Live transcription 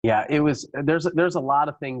Yeah, there's a lot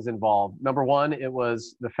of things involved. Number one, it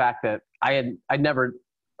was the fact that I never,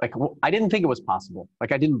 I didn't think it was possible.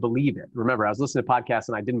 Like I didn't believe it. Remember, I was listening to podcasts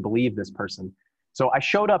and I didn't believe this person. So I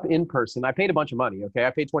showed up in person. I paid a bunch of money. Okay. I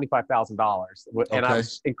paid $25,000 and I Okay.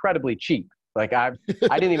 was incredibly cheap. I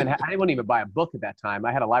didn't even buy a book at that time.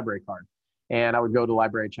 I had a library card and I would go to the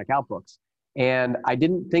library and check out books. And I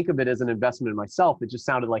didn't think of it as an investment in myself. It just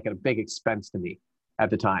sounded like a big expense to me at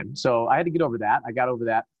the time. So I had to get over that. I got over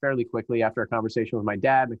that fairly quickly after a conversation with my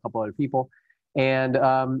dad and a couple other people. And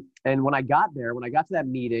when I got there, when I got to that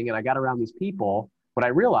meeting and I got around these people, what I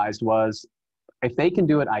realized was if they can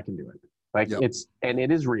do it, I can do it. Yep. And it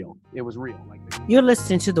is real. It was real. You're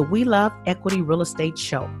listening to the We Love Equity Real Estate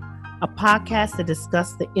Show, a podcast that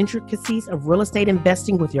discusses the intricacies of real estate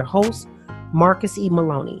investing with your host, Marcus E.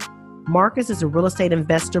 Maloney. Marcus is a real estate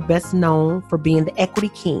investor best known for being the equity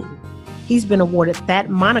king. He's been awarded that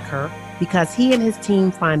moniker because he and his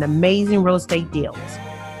team find amazing real estate deals.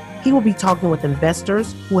 He will be talking with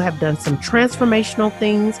investors who have done some transformational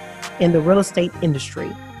things in the real estate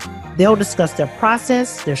industry. They'll discuss their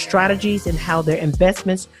process, their strategies, and how their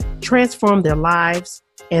investments transform their lives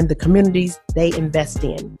and the communities they invest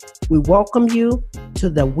in. We welcome you to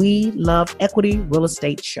the We Love Equity Real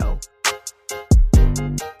Estate Show.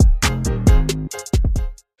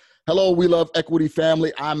 Hello, We Love Equity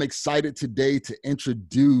family. I'm excited today to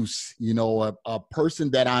introduce, a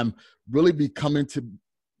person that I'm really becoming to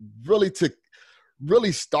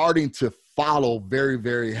really starting to follow very,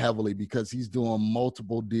 very heavily because he's doing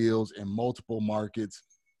multiple deals in multiple markets.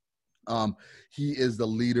 He is the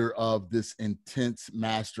leader of this intense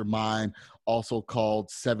mastermind, also called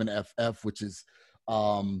 7FF, which is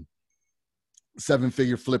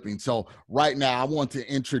seven-figure flipping. So right now I want to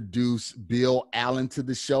introduce Bill Allen to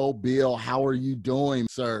the show. Bill, how are you doing,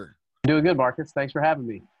 sir? Doing good, Marcus. Thanks for having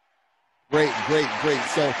me. Great.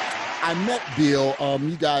 So I met Bill.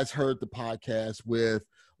 You guys heard the podcast with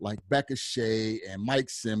like Becca Shea and Mike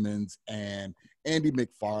Simmons and Andy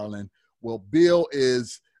McFarland. Well, Bill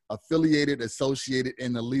is affiliated, associated,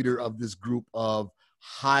 and the leader of this group of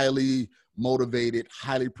highly motivated,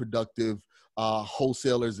 highly productive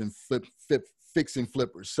wholesalers and fix and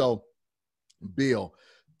flippers. So, Bill,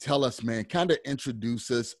 tell us, man, kind of introduce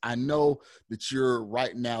us. I know that you're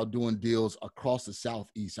right now doing deals across the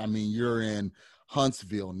Southeast. I mean, you're in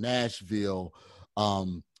Huntsville, Nashville,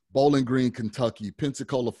 Bowling Green, Kentucky,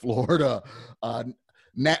 Pensacola, Florida,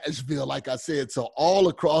 Nashville, like I said, so all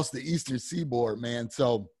across the Eastern Seaboard, man.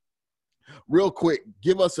 So real quick,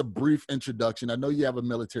 give us a brief introduction. I know you have a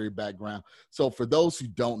military background. So for those who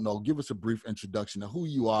don't know, give us a brief introduction of who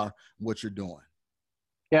you are and what you're doing.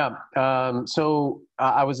 Yeah. So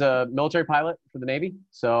I was a military pilot for the Navy.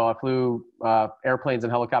 So I flew airplanes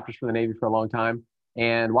and helicopters for the Navy for a long time.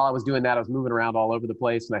 And while I was doing that, I was moving around all over the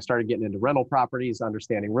place and I started getting into rental properties,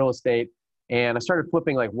 understanding real estate. And I started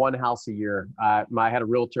flipping like one house a year. I had a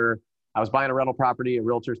realtor. I was buying a rental property. A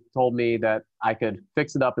realtor told me that I could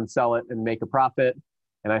fix it up and sell it and make a profit.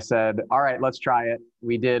 And I said, all right, let's try it.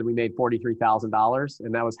 We did. We made $43,000.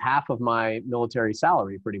 And that was half of my military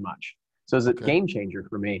salary pretty much. So it was a game changer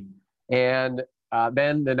for me. And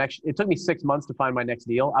then it took me 6 months to find my next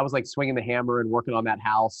deal. I was like swinging the hammer and working on that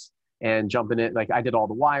house and jumping it. Like I did all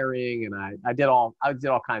the wiring and I did all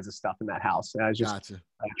kinds of stuff in that house. And I was just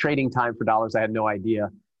trading time for dollars. I had no idea.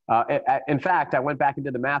 In fact, I went back and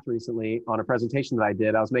did the math recently on a presentation that I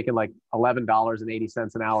did. I was making like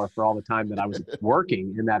 $11.80 an hour for all the time that I was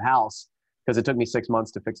working in that house because it took me 6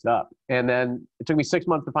 months to fix it up. And then it took me 6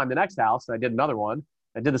 months to find the next house. And I did another one.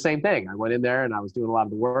 I did the same thing. I went in there and I was doing a lot of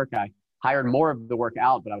the work. I hired more of the work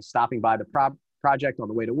out, but I was stopping by the project on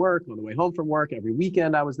the way to work, on the way home from work. Every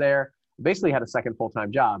weekend I was there. Basically had a second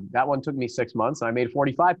full-time job. That one took me 6 months and I made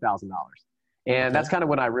 $45,000. And that's kind of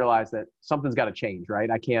when I realized that something's got to change,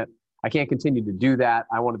 right? I can't continue to do that.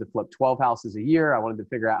 I wanted to flip 12 houses a year. I wanted to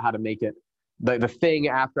figure out how to make it the thing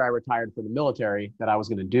after I retired from the military that I was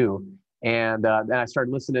going to do. And then I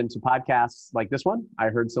started listening to podcasts like this one. I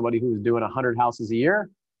heard somebody who was doing 100 houses a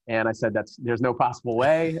year. And I said, there's no possible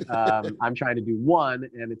way. I'm trying to do one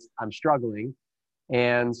and I'm struggling.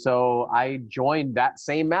 And so I joined that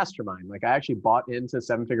same mastermind. Like I actually bought into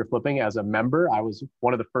seven-figure flipping as a member. I was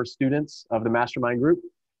one of the first students of the mastermind group.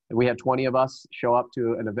 And we had 20 of us show up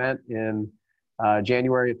to an event in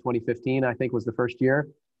January of 2015, I think was the first year.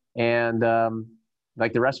 And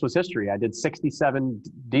like the rest was history. I did 67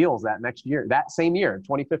 deals that same year,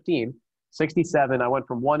 2015, 67. I went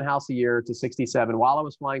from one house a year to 67 while I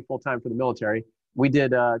was flying full-time for the military. We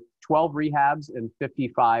did 12 rehabs and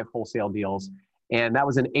 55 wholesale deals. And that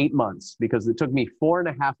was in 8 months because it took me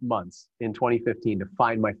 4.5 months in 2015 to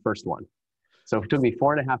find my first one. So it took me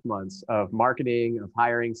 4.5 months of marketing, of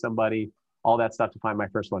hiring somebody, all that stuff to find my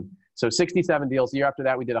first one. So 67 deals. The year after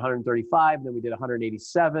that, we did 135, then we did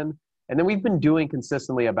 187. And then we've been doing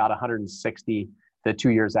consistently about 160 the 2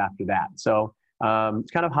 years after that. So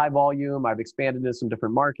it's kind of high volume. I've expanded into some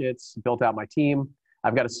different markets, built out my team.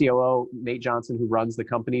 I've got a COO, Nate Johnson, who runs the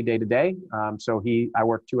company day to day. So I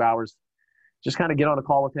work 2 hours, just kind of get on a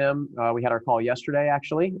call with him. We had our call yesterday,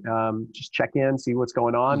 actually. Just check in, see what's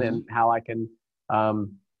going on and how I can,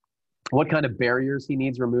 what kind of barriers he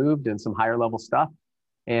needs removed and some higher level stuff.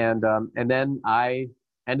 And then I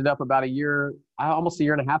ended up about almost a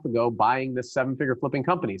year and a half ago, buying this 7-figure flipping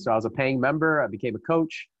company. So I was a paying member. I became a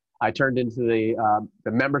coach. I turned into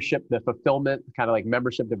the membership, the fulfillment, kind of like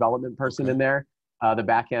membership development person in there, the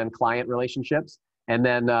back-end client relationships. And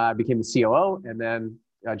then I became the COO. And then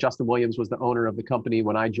Justin Williams was the owner of the company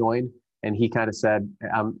when I joined. And he kind of said,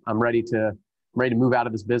 I'm ready to move out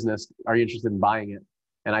of this business. Are you interested in buying it?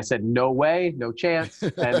 And I said, no way, no chance.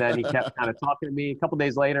 And then he kept kind of talking to me. A couple of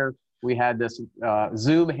days later, we had this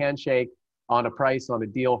Zoom handshake on a price on a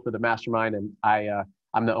deal for the mastermind. And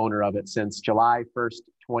I'm the owner of it since July 1st,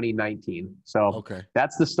 2019. So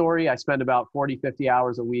that's the story. I spend about 40, 50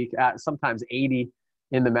 hours a week, sometimes 80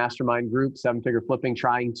 in the mastermind group, 7-figure flipping,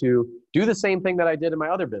 trying to do the same thing that I did in my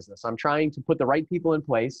other business. I'm trying to put the right people in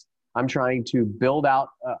place. I'm trying to build out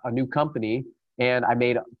a new company. And I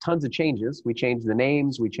made tons of changes. We changed the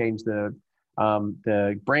names. We changed the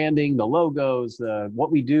branding, the logos,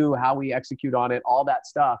 what we do, how we execute on it, all that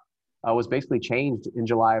stuff was basically changed in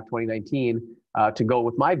July of 2019 to go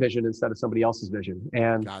with my vision instead of somebody else's vision.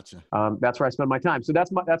 And that's where I spend my time. So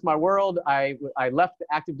that's my world. I left the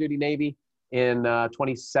active duty Navy in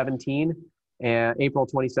 2017, April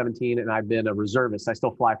 2017, and I've been a reservist. I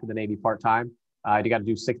still fly for the Navy part-time. I got to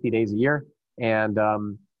do 60 days a year. And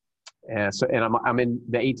I'm in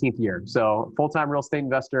the 18th year. So full-time real estate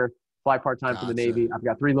investor, fly part-time for the Navy. I've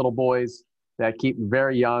got 3 little boys that keep me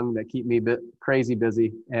very young, that keep me crazy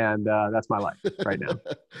busy. And that's my life right now.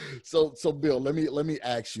 So Bill, let me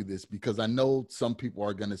ask you this, because I know some people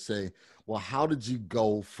are going to say, well, how did you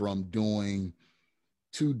go from doing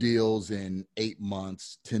 2 deals in 8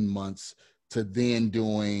 months, 10 months to then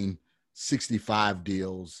doing 65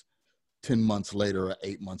 deals 10 months later or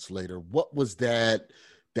 8 months later? What was that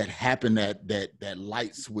happened, that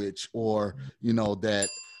light switch, or, that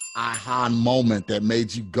aha moment that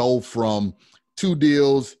made you go from 2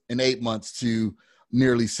 deals in 8 months to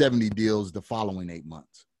nearly 70 deals the following 8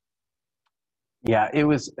 months? Yeah,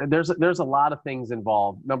 there's a lot of things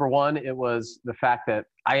involved. Number one, it was the fact that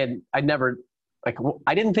I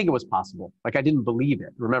didn't think it was possible. Like, I didn't believe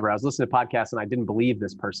it. Remember, I was listening to podcasts and I didn't believe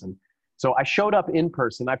this person. So I showed up in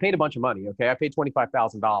person. I paid a bunch of money. Okay. I paid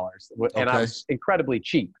 $25,000 and I was incredibly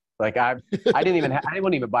cheap. Like I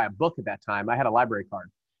wouldn't even buy a book at that time. I had a library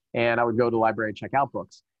card and I would go to the library and check out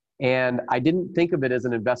books. And I didn't think of it as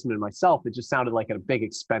an investment in myself. It just sounded like a big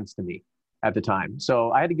expense to me at the time.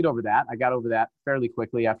 So I had to get over that. I got over that fairly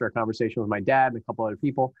quickly after a conversation with my dad and a couple other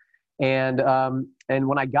people. And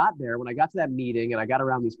when I got to that meeting and I got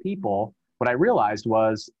around these people, what I realized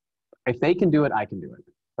was, if they can do it, I can do it.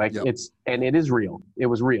 Like it is real. It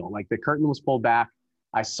was real. Like, the curtain was pulled back.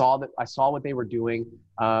 I saw what they were doing.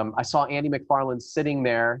 I saw Andy McFarland sitting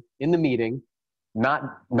there in the meeting,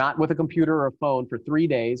 not with a computer or a phone, for 3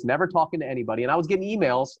 days, never talking to anybody. And I was getting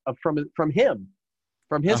emails from him,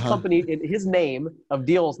 from his company, in his name, of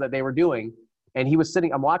deals that they were doing. And he was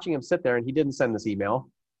sitting, I'm watching him sit there, and he didn't send this email.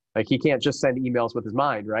 Like, he can't just send emails with his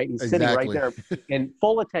mind, right? He's sitting right there in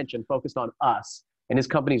full attention, focused on us, and his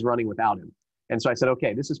company's running without him. And so I said,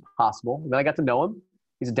 okay, this is possible. And then I got to know him.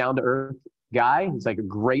 He's a down-to-earth guy. He's like a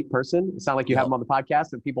great person. It sounds like you have him on the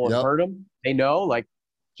podcast and people have heard him. They know, like,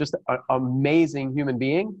 just an amazing human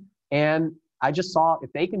being. And I just saw,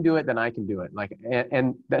 if they can do it, then I can do it. Like,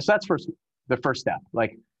 and that's the first step,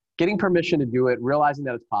 like getting permission to do it, realizing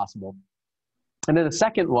that it's possible. And then the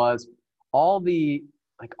second was all the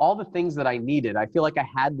things that I needed. I feel like I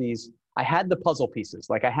had the puzzle pieces.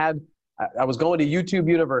 Like, I was going to YouTube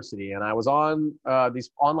University, and I was on these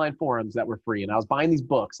online forums that were free, and I was buying these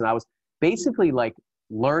books, and I was basically like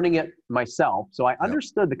learning it myself. So I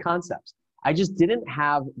understood the concepts. I just didn't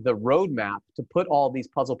have the roadmap to put all these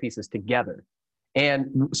puzzle pieces together.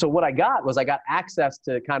 And so what I got access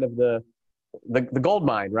to kind of the gold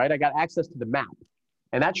mine, right? I got access to the map,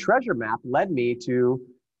 and that treasure map led me to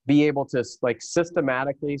be able to, like,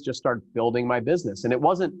 systematically just start building my business. And it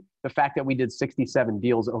wasn't the fact that we did 67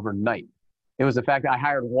 deals overnight. It was the fact that I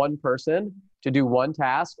hired one person to do one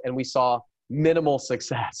task, and we saw minimal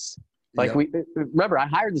success. Like, remember, I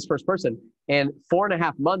hired this first person, and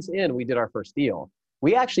 4.5 months in, we did our first deal.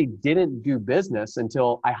 we actually didn't do business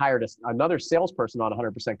until I hired another salesperson on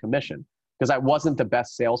 100% commission because I wasn't the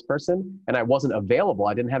best salesperson and I wasn't available.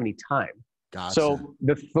 I didn't have any time. Gotcha. So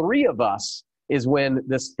the three of us is when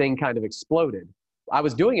this thing kind of exploded. I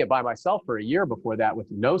was doing it by myself for a year before that with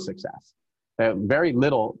no success, very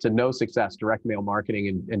little to no success, direct mail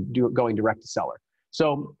marketing and going direct to seller.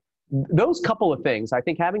 So those couple of things, I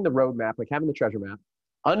think having the roadmap, like having the treasure map,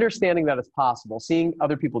 understanding that it's possible, seeing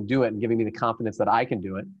other people do it and giving me the confidence that I can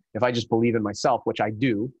do it. If I just believe in myself, which I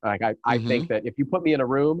do, like I think that if you put me in a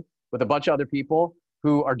room with a bunch of other people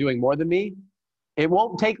who are doing more than me, it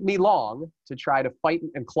won't take me long to try to fight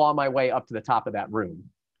and claw my way up to the top of that room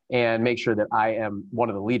and make sure that I am one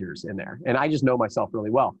of the leaders in there. And I just know myself really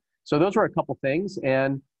well. So those were a couple things,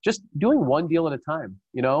 and just doing one deal at a time.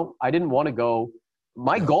 You know, I didn't want to go.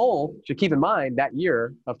 My goal, to keep in mind, that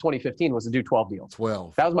year of 2015 was to do 12 deals.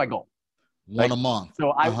 12. That was my goal. One a month.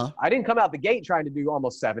 So I didn't come out the gate trying to do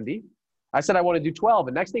almost 70. I said I want to do 12.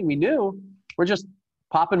 And next thing we knew, we're just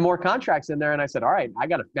popping more contracts in there. And I said, all right, I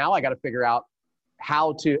got to figure out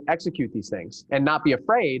how to execute these things and not be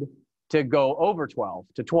afraid to go over 12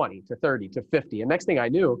 to 20 to 30 to 50. And next thing I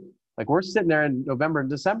knew, like, we're sitting there in November and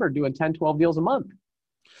December doing 10, 12 deals a month.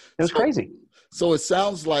 It was crazy. So it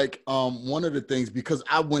sounds like one of the things, because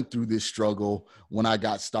I went through this struggle when I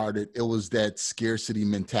got started, it was that scarcity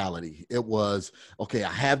mentality. It was, okay,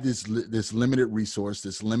 I have this limited resource,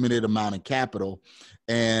 this limited amount of capital,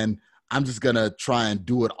 and I'm just going to try and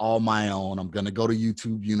do it all my own. I'm going to go to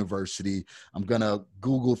YouTube University. I'm going to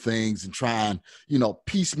Google things and try and,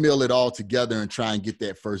 piecemeal it all together and try and get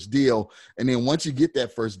that first deal. And then once you get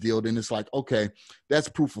that first deal, then it's like, okay, that's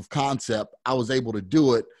proof of concept. I was able to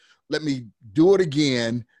do it. Let me do it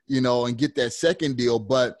again, and get that second deal.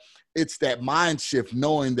 But it's that mind shift,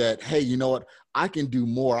 knowing that, hey, you know what? I can do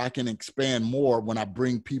more. I can expand more when I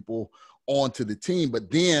bring people onto the team.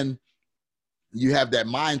 But then you have that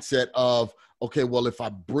mindset of, okay, well, if I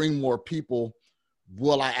bring more people,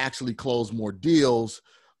 will I actually close more deals?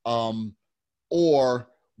 Or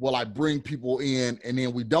will I bring people in and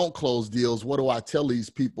then we don't close deals? What do I tell these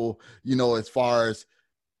people, as far as,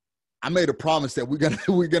 I made a promise that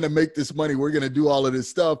we're gonna make this money. We're gonna do all of this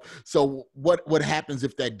stuff. So what happens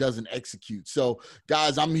if that doesn't execute? So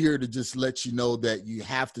guys, I'm here to just let you know that you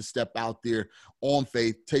have to step out there on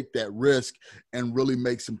faith, take that risk, and really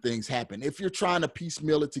make some things happen. If you're trying to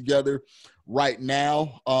piecemeal it together right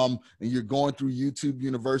now, and you're going through YouTube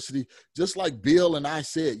University, just like Bill and I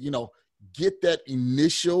said, get that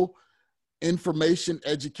initial information,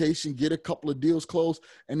 education, get a couple of deals closed,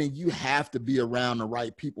 and then you have to be around the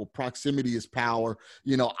right people. Proximity is power.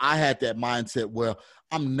 I had that mindset where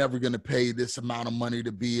I'm never going to pay this amount of money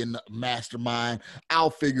to be in the mastermind. I'll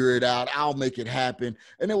figure it out. I'll make it happen.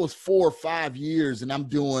 And it was 4 or 5 years, and I'm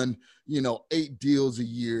doing, 8 deals a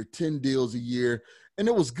year, 10 deals a year. And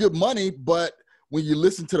it was good money, but when you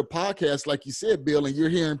listen to the podcast, like you said, Bill, and you're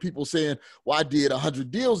hearing people saying, well, I did 100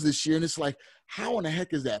 deals this year. And it's like, how in the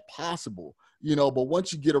heck is that possible? But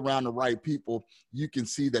once you get around the right people, you can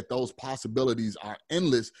see that those possibilities are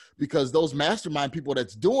endless, because those mastermind people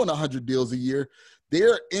that's doing 100 deals a year,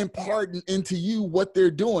 they're imparting into you what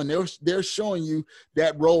they're doing. They're showing you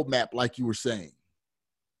that roadmap, like you were saying.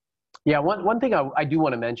 Yeah, one thing I do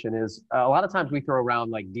want to mention is a lot of times we throw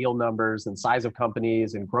around like deal numbers and size of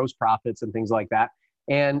companies and gross profits and things like that.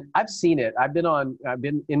 And I've seen it. I've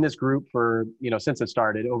been in this group for, since it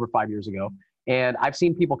started over 5 years ago. And I've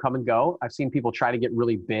seen people come and go. I've seen people try to get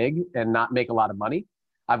really big and not make a lot of money.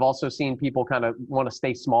 I've also seen people kind of want to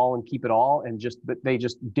stay small and keep it all, and they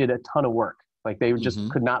just did a ton of work. Like they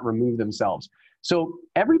just could not remove themselves. So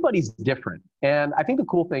everybody's different. And I think the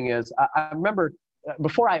cool thing is, I remember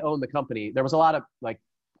before I owned the company, there was a lot of like,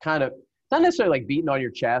 kind of not necessarily like beating on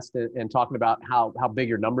your chest and talking about how big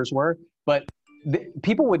your numbers were, but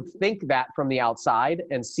people would think that from the outside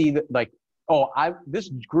and see that like, this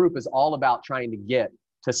group is all about trying to get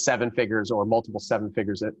to 7 figures or multiple 7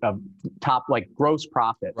 figures of top, like gross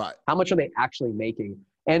profit. Right. How much are they actually making?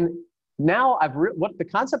 And now what the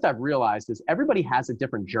concept I've realized is everybody has a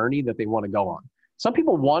different journey that they want to go on. Some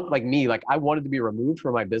people want, like me, like I wanted to be removed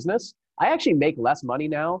from my business. I actually make less money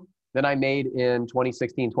now than I made in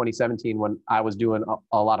 2016, 2017 when I was doing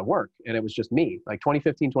a lot of work and it was just me. Like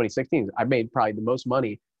 2015, 2016, I made probably the most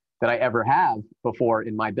money that I ever have before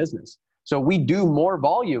in my business. So we do more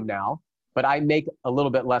volume now, but I make a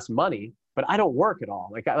little bit less money, but I don't work at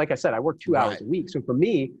all. Like I said, I work 2 hours a week. So for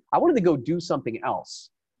me, I wanted to go do something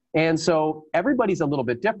else. And so everybody's a little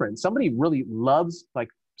bit different. Somebody really loves like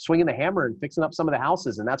swinging the hammer and fixing up some of the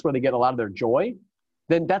houses, and that's where they get a lot of their joy.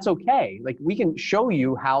 Then that's okay. Like we can show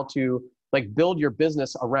you how to like build your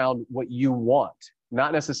business around what you want.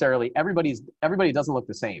 not necessarily, everybody doesn't look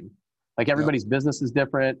the same. Like everybody's business is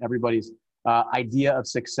different. Everybody's idea of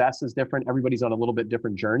success is different. Everybody's on a little bit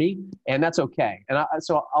different journey, and that's okay. And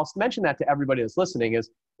so I'll mention that to everybody that's listening is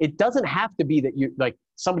it doesn't have to be that you like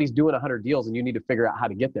somebody's doing 100 deals and you need to figure out how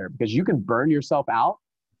to get there, because you can burn yourself out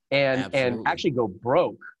and actually go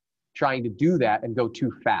broke trying to do that and go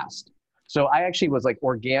too fast. So I actually was like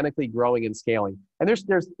organically growing and scaling. And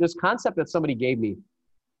there's this concept that somebody gave me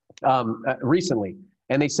recently,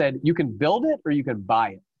 and they said, you can build it or you can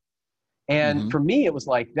buy it. And for me, it was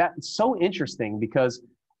like, that's so interesting, because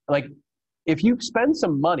like, if you spend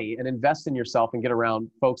some money and invest in yourself and get around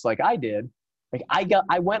folks like I did, like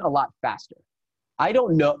I went a lot faster. I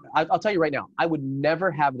don't know. I'll tell you right now, I would never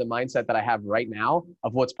have the mindset that I have right now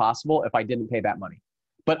of what's possible if I didn't pay that money.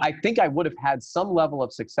 But I think I would have had some level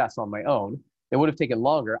of success on my own. It would have taken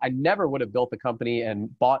longer. I never would have built the company and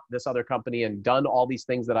bought this other company and done all these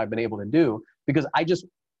things that I've been able to do, because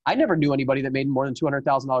I never knew anybody that made more than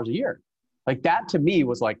 $200,000 a year. Like that to me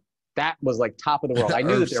was like, top of the world. I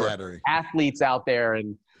knew that there were athletes out there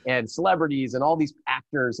and celebrities and all these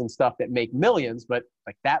actors and stuff that make millions, but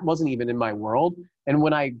like that wasn't even in my world. And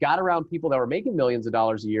when I got around people that were making millions of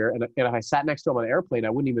dollars a year, and if I sat next to them on an airplane, I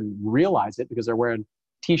wouldn't even realize it, because they're wearing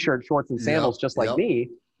t-shirt, shorts, and sandals just like me.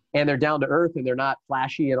 And they're down to earth and they're not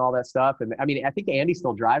flashy and all that stuff. And I mean, I think Andy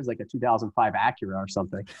still drives like a 2005 Acura or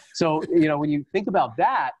something. So, when you think about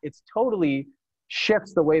that, it's totally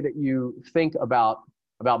shifts the way that you think about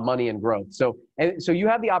money and growth. So you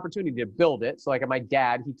have the opportunity to build it. So like my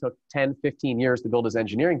dad, he took 10, 15 years to build his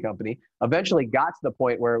engineering company, eventually got to the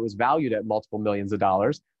point where it was valued at multiple millions of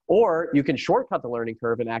dollars. Or you can shortcut the learning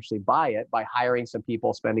curve and actually buy it by hiring some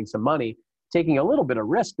people, spending some money, taking a little bit of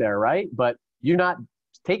risk there, right? But you're not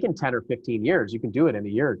taking 10 or 15 years. You can do it in a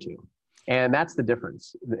year or two. And that's the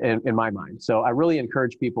difference in my mind. So I really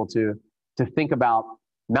encourage people to think about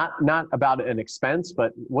not about an expense,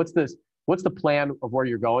 but what's the plan of where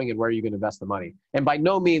you're going and where you're going to invest the money. And by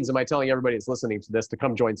no means am I telling everybody that's listening to this to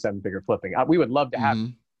come join Seven Figure Flipping. We would love to have,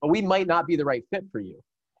 but we might not be the right fit for you.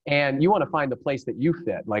 And you want to find the place that you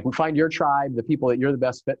fit. Like find your tribe, the people that you're the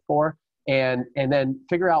best fit for, and then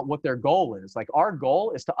figure out what their goal is. Like our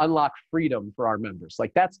goal is to unlock freedom for our members.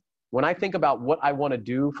 Like that's when I think about what I want to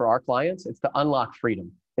do for our clients, it's to unlock freedom.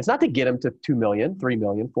 It's not to get them to 2 million, 3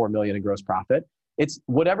 million, 4 million in gross profit. It's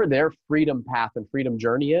whatever their freedom path and freedom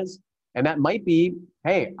journey is. And that might be,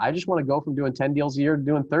 hey, I just want to go from doing 10 deals a year to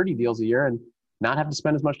doing 30 deals a year and not have to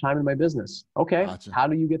spend as much time in my business. Okay, gotcha. How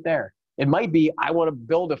do you get there? It might be, I want to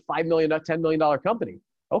build a $5 million, $10 million company.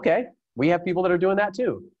 Okay, we have people that are doing that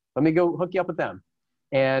too. Let me go hook you up with them.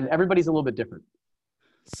 And everybody's a little bit different.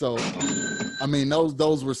 So, I mean,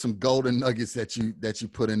 those were some golden nuggets that you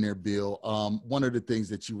put in there, Bill. One of the things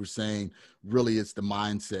that you were saying really is the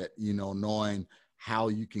mindset, knowing how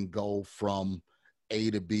you can go from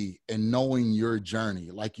A to B and knowing your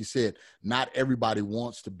journey. Like you said, not everybody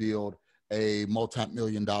wants to build a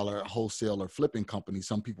multi-million-dollar wholesale or flipping company.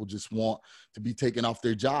 Some people just want to be taken off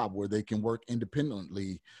their job where they can work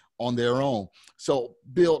independently on their own. So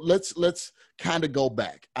Bill, let's kind of go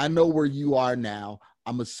back. I know where you are now.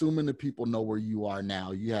 I'm assuming the people know where you are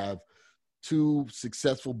now. You have 2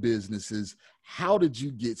 successful businesses. How did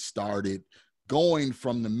you get started going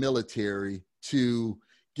from the military to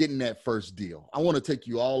getting that first deal? I want to take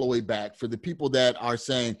you all the way back for the people that are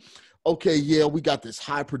saying, okay, yeah, we got this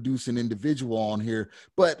high producing individual on here,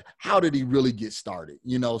 but how did he really get started?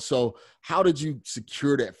 So how did you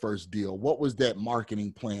secure that first deal? What was that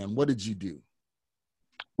marketing plan? What did you do?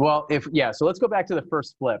 Well, so let's go back to the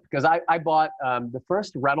first flip, because I bought the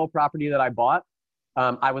first rental property that I bought,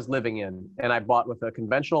 I was living in, and I bought with a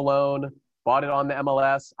conventional loan, bought it on the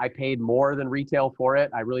MLS. I paid more than retail for it.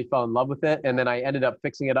 I really fell in love with it. And then I ended up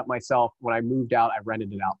fixing it up myself. When I moved out, I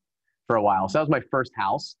rented it out for a while. So that was my first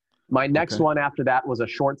house. My next one after that was a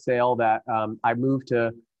short sale that I moved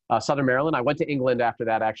to Southern Maryland. I went to England after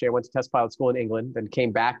that, actually. I went to test pilot school in England, then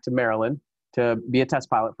came back to Maryland to be a test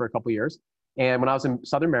pilot for a couple of years. And when I was in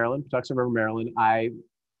Southern Maryland, Patuxent River, Maryland,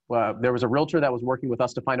 there was a realtor that was working with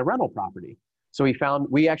us to find a rental property. So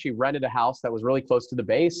we actually rented a house that was really close to the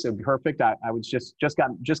base. It would be perfect. I was just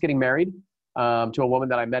getting married to a woman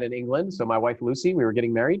that I met in England. So my wife, Lucy, we were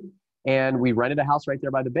getting married, and we rented a house right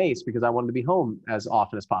there by the base because I wanted to be home as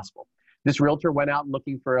often as possible. This realtor went out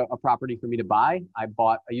looking for a property for me to buy. I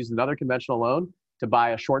used another conventional loan to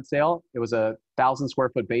buy a short sale. It was a 1,000 square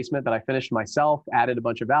foot basement that I finished myself, added a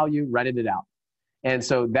bunch of value, rented it out. And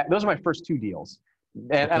so those are my first 2 deals.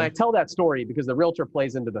 And I tell that story because the realtor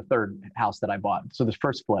plays into the third house that I bought. So this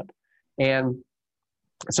first flip. And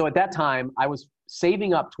so at that time, I was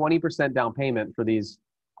saving up 20% down payment for these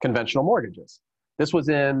conventional mortgages. This was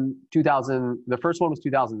in 2000. The first one was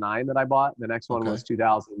 2009 that I bought. The next one was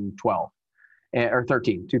 2012 or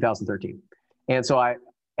 2013. And so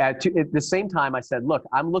at the same time, I said, look,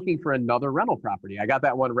 I'm looking for another rental property. I got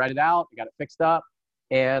that one rented out. I got it fixed up,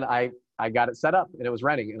 and I got it set up, and it was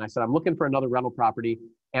renting. And I said, I'm looking for another rental property.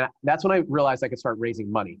 And that's when I realized I could start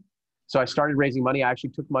raising money. So I started raising money. I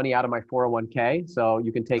actually took money out of my 401k. So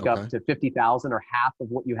you can take up to 50,000 or half of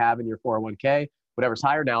what you have in your 401k, whatever's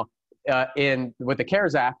higher now. With the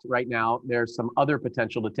CARES Act right now, there's some other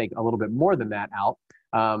potential to take a little bit more than that out.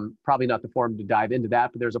 Probably not the forum to dive into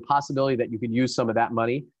that, but there's a possibility that you could use some of that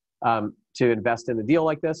money to invest in a deal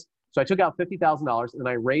like this. So I took out $50,000 and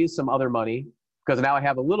I raised some other money because now I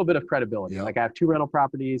have a little bit of credibility. Like I have 2 rental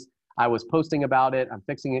properties. I was posting about it. I'm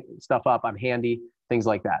fixing stuff up. I'm handy, things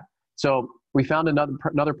like that. So we found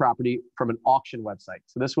another property from an auction website.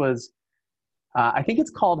 So this was, I think it's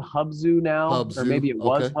called Hubzu now, or maybe it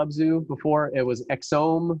was Hubzu before. It was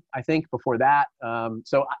Exome, I think, before that.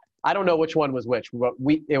 So I don't know which one was which, but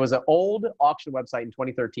it was an old auction website in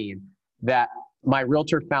 2013 that my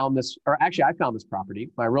realtor found this, or actually I found this property.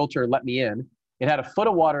 My realtor let me in. It had a foot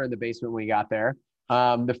of water in the basement when we got there.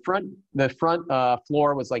 The front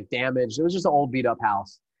floor was like damaged. It was just an old beat up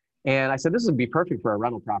house. And I said, this would be perfect for a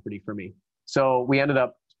rental property for me. So we ended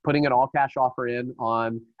up putting an all cash offer in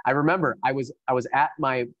on, I remember I was at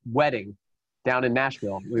my wedding down in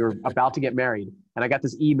Nashville. We were about to get married. And I got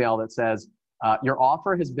this email that says, your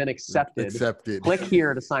offer has been accepted. Click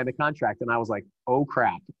here to sign the contract. And I was like, oh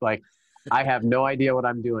crap. Like, I have no idea what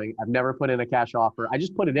I'm doing. I've never put in a cash offer. I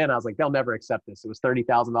just put it in. I was like, they'll never accept this. It was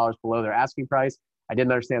 $30,000 below their asking price. I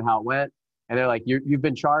didn't understand how it went. And they're like, you've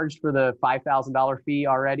been charged for the $5,000 fee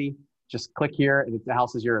already. Just click here and the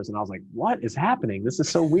house is yours. And I was like, what is happening? This is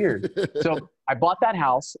so weird. So I bought that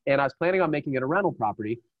house and I was planning on making it a rental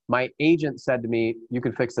property. My agent said to me, you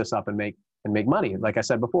can fix this up and make money, like I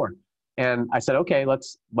said before. And I said, okay,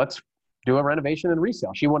 let's do a renovation and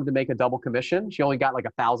resale. She wanted to make a double commission. She only got like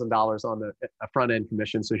 $1,000 on the front end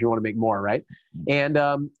commission. So she wanted to make more, right? And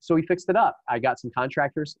so we fixed it up. I got some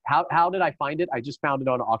contractors. How did I find it? I just found it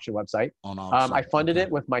on an auction website. I funded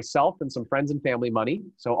it with myself and some friends and family money.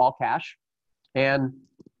 So all cash. And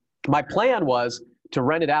my plan was to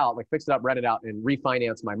rent it out, like fix it up, rent it out, and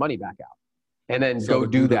refinance my money back out. And then go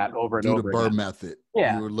do that over and over again. Do the BRRRR again. method.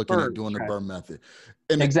 Yeah. You were looking at doing the BRRRR method.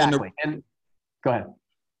 Exactly. And go ahead.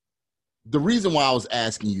 The reason why I was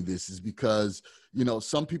asking you this is because,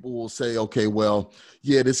 some people will say, okay, well,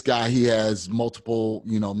 yeah, this guy, he has multiple,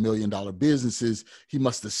 $1 million businesses. He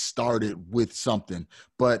must have started with something.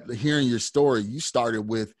 But hearing your story, you started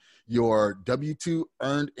with your W-2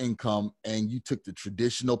 earned income and you took the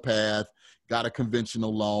traditional path, got a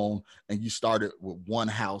conventional loan, and you started with one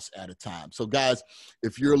house at a time. So guys,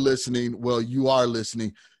 if you're listening, well, you are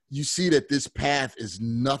listening, you see that this path is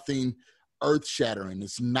nothing earth-shattering.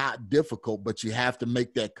 It's not difficult, but you have to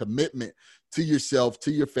make that commitment to yourself,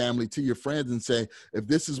 to your family, to your friends, and say, if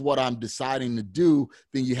this is what I'm deciding to do,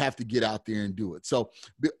 then you have to get out there and do it. So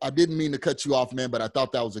I didn't mean to cut you off, man, but I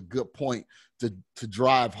thought that was a good point to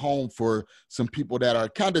drive home for some people that are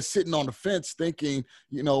kind of sitting on the fence thinking,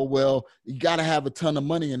 well, you got to have a ton of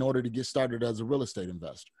money in order to get started as a real estate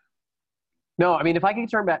investor. No, I mean, if I can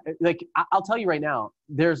turn back, like I'll tell you right now,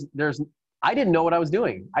 I didn't know what I was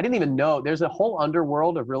doing. I didn't even know there's a whole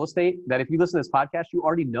underworld of real estate that if you listen to this podcast, you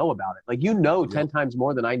already know about it. Like, 10 times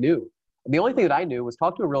more than I knew. The only thing that I knew was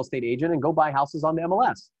talk to a real estate agent and go buy houses on the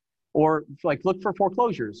MLS or like look for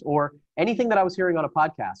foreclosures or anything that I was hearing on a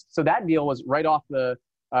podcast. So that deal was right off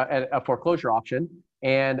a foreclosure auction.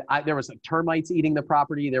 And there was termites eating the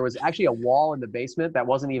property. There was actually a wall in the basement that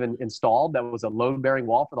wasn't even installed. That was a load bearing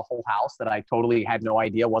wall for the whole house that I totally had no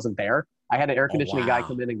idea wasn't there. I had an air conditioning guy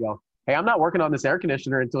come in and go, hey, I'm not working on this air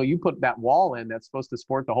conditioner until you put that wall in that's supposed to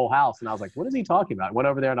support the whole house. And I was like, what is he talking about? I went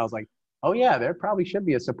over there and I was like, oh yeah, there probably should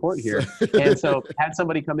be a support here. And so had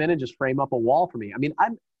somebody come in and just frame up a wall for me. I mean,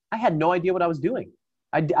 I had no idea what I was doing.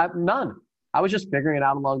 None. I was just figuring it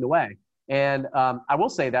out along the way. And I will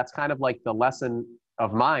say that's kind of like the lesson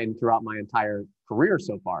of mine throughout my entire career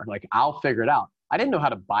so far. Like, I'll figure it out. I didn't know how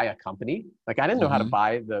to buy a company. Like, I didn't know how to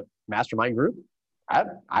buy the mastermind group.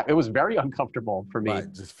 It was very uncomfortable for me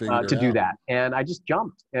to do that. And I just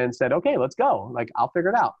jumped and said, okay, let's go. Like, I'll figure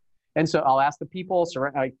it out. And so I'll ask the people,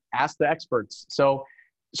 I ask the experts. So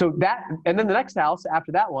that, and then the next house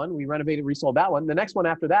after that one, we renovated, resold that one. The next one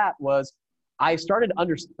after that was, I started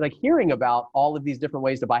hearing about all of these different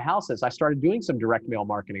ways to buy houses. I started doing some direct mail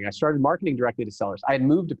marketing. I started marketing directly to sellers. I had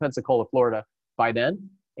moved to Pensacola, Florida by then.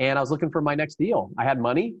 And I was looking for my next deal. I had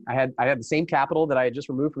money. I had the same capital that I had just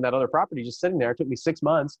removed from that other property just sitting there. It took me 6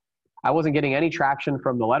 months. I wasn't getting any traction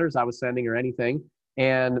from the letters I was sending or anything.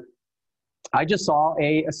 And I just saw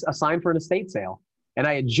a sign for an estate sale. And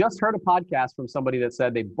I had just heard a podcast from somebody that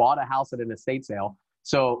said they bought a house at an estate sale.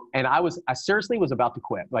 So, and I seriously was about to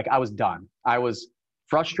quit. Like, I was done. I was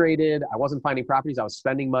frustrated. I wasn't finding properties. I was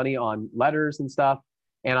spending money on letters and stuff.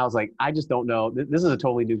 And I was like, I just don't know. This is a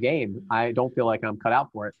totally new game. I don't feel like I'm cut out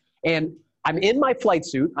for it. And I'm in my flight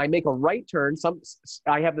suit. I make a right turn.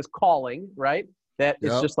 I have this calling, right? That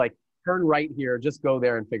it's just like, turn right here, just go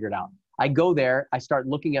there and figure it out. I go there. I start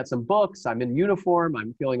looking at some books. I'm in uniform.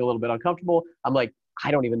 I'm feeling a little bit uncomfortable. I'm like, I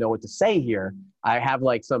don't even know what to say here. I have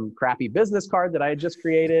like some crappy business card that I had just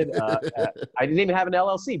created. I didn't even have an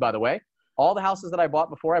LLC, by the way. All the houses that I bought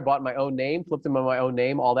before, I bought in my own name, flipped them in my own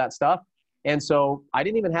name, all that stuff. And so I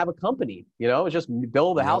didn't even have a company, it was just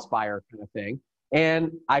Bill the house buyer kind of thing.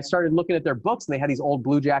 And I started looking at their books, and they had these old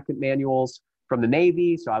Blue Jacket manuals from the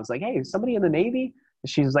Navy. So I was like, hey, is somebody in the Navy? And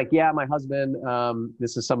she was like, yeah, my husband,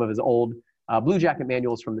 this is some of his old Blue Jacket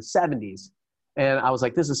manuals from the 70s. And I was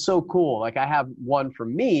like, this is so cool. Like, I have one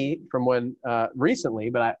from me from when recently,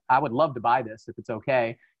 but I would love to buy this if it's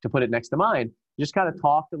okay to put it next to mine. Just kind of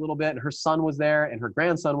talked a little bit, and her son was there and her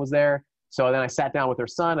grandson was there. So then I sat down with her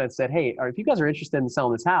son and said, hey, if you guys are interested in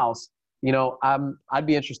selling this house, I'd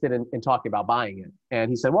be interested in talking about buying it. And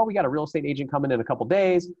he said, well, we got a real estate agent coming in a couple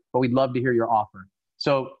days, but we'd love to hear your offer.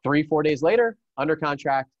 So 3-4 days later, under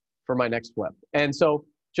contract for my next flip. And so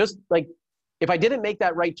just like, if I didn't make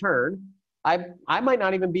that right turn, I might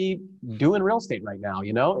not even be doing real estate right now.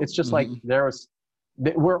 It's just like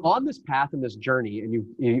we're on this path and this journey, and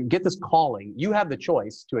you get this calling. You have the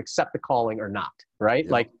choice to accept the calling or not, right?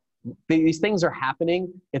 Yeah. Like, these things are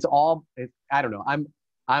happening. I don't know.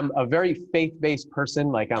 I'm a very faith-based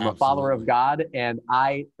person. Like, I'm a follower of God, and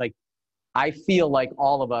I feel like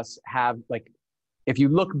all of us have, like, if you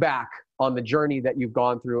look back on the journey that you've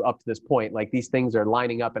gone through up to this point, like, these things are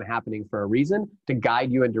lining up and happening for a reason to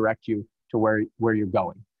guide you and direct you to where you're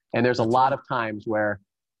going. And there's a lot of times where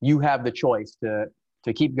you have the choice to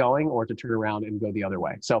keep going or to turn around and go the other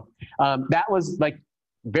way. So that was, like,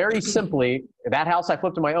 very simply, that house I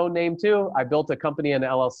flipped in my own name too. I built a company in the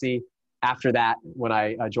LLC after that. When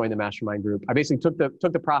I joined the mastermind group, I basically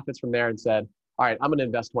took the profits from there and said, all right, I'm going to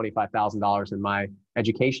invest $25,000 in my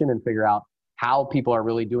education and figure out how people are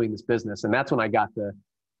really doing this business. And that's when I got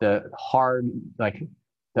the hard, like,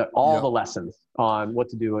 the lessons on what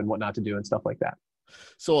to do and what not to do and stuff like that.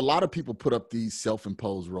 So a lot of people put up these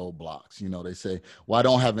self-imposed roadblocks. They say, well, I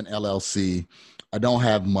don't have an LLC. I don't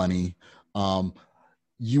have money.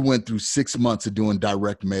 You went through 6 months of doing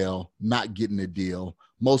direct mail, not getting a deal.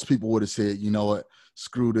 Most people would have said, you know what,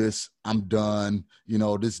 screw this. I'm done.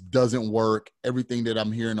 This doesn't work. Everything that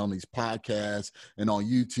I'm hearing on these podcasts and on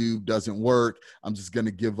YouTube doesn't work. I'm just going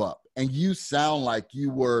to give up. And you sound like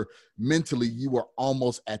you were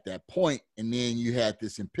almost at that point. And then you had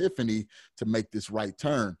this epiphany to make this right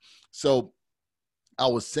turn. So I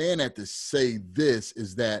was saying that to say this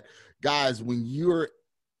is that, guys, when you're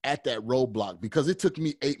at that roadblock, because it took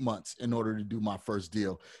me 8 months in order to do my first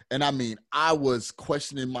deal. And I mean, I was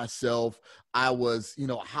questioning myself. I was,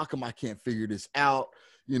 how come I can't figure this out?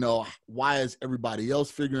 Why is everybody else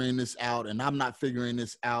figuring this out and I'm not figuring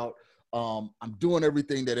this out? I'm doing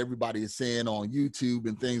everything that everybody is saying on YouTube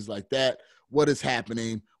and things like that. What is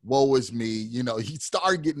happening? Woe is me. He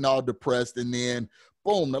started getting all depressed, and then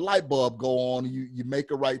boom, the light bulb go on, you make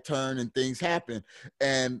a right turn and things happen.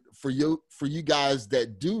 And for you guys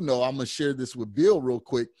that do know, I'm going to share this with Bill real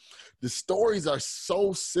quick. The stories are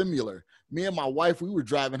so similar. Me and my wife, we were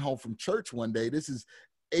driving home from church one day. This is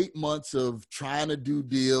 8 months of trying to do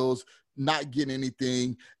deals, not getting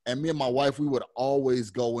anything. And me and my wife, we would always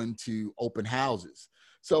go into open houses.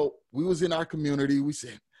 So we was in our community. We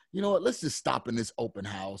said, you know what, let's just stop in this open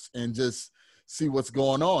house and just see what's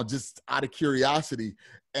going on, just out of curiosity.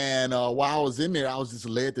 And while I was in there, I was just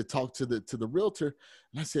led to talk to the realtor.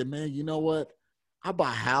 And I said, man, you know what? I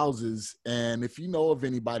buy houses. And if you know of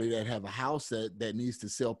anybody that have a house that needs to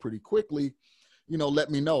sell pretty quickly, let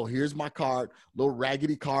me know. Here's my card, little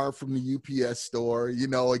raggedy card from the UPS store.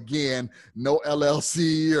 Again, no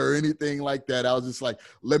LLC or anything like that. I was just like,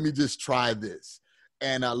 let me just try this.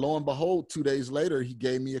 And lo and behold, 2 days later, he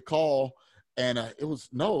gave me a call. And it was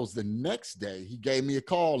the next day he gave me a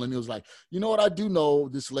call, and he was like, you know what? I do know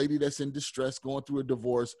this lady that's in distress, going through a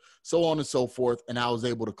divorce, so on and so forth. And I was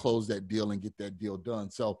able to close that deal and get that deal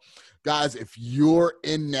done. So guys, if you're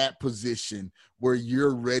in that position where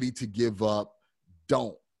you're ready to give up,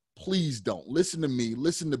 please don't. Listen to me,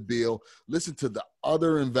 listen to Bill, listen to the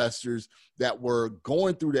other investors that were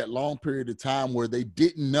going through that long period of time where they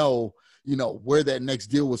didn't know, where that next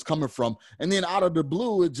deal was coming from. And then out of the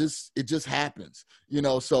blue, it just happens,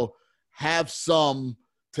 so have some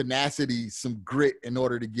tenacity, some grit in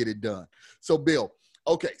order to get it done. So Bill,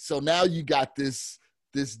 okay, so now you got this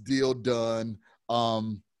deal done.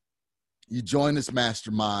 You join this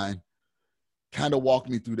mastermind. Kind of walk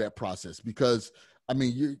me through that process, because I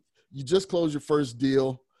mean, you just closed your first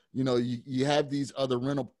deal. You have these other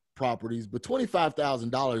rental properties, but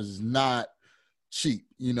 $25,000 is not cheap.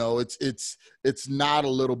 It's not a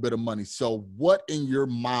little bit of money. So what in your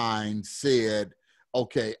mind said,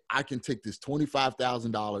 okay, I can take this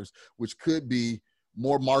 $25,000, which could be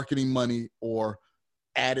more marketing money, or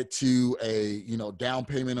add it to a, down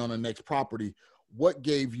payment on the next property. What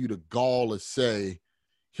gave you the gall to say,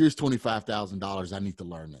 here's $25,000. I need to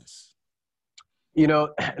learn this?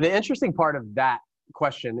 The interesting part of that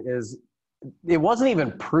question is it wasn't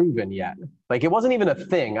even proven yet. Like, it wasn't even a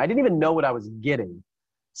thing. I didn't even know what I was getting.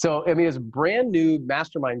 So, I mean, it's a brand new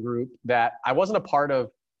mastermind group that I wasn't a part of.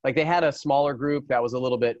 Like, they had a smaller group that was a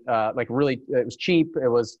little bit really, it was cheap. It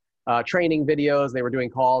was training videos. They were doing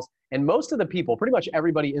calls. And most of the people, pretty much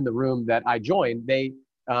everybody in the room that I joined,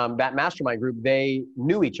 that mastermind group, they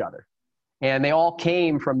knew each other. And they all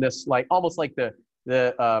came from this, like, almost like the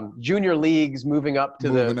junior leagues moving up to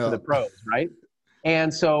the pros, right?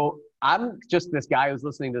 And so I'm just this guy who's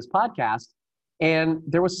listening to this podcast, and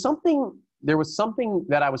there was something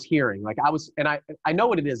that I was hearing. Like, I know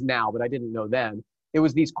what it is now, but I didn't know then. It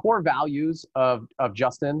was these core values of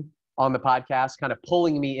Justin on the podcast kind of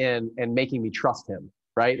pulling me in and making me trust him,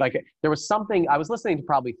 right? Like, there was something. I was listening to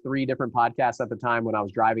probably 3 different podcasts at the time when I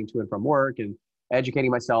was driving to and from work and educating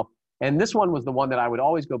myself. And this one was the one that I would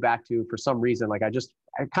always go back to for some reason. Like, I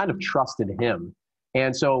kind of trusted him.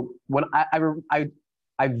 And so when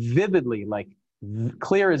I vividly, like,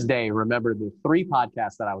 clear as day, remember the 3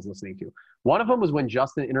 podcasts that I was listening to. One of them was when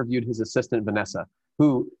Justin interviewed his assistant, Vanessa,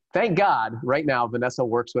 who, thank God, right now, Vanessa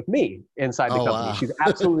works with me inside the company. Wow. She's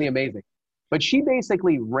absolutely amazing. But she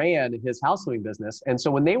basically ran his house flipping business. And so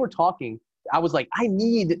when they were talking, I was like, I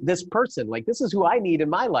need this person. Like, this is who I need in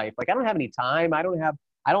my life. Like, I don't have any time. I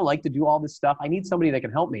don't like to do all this stuff. I need somebody that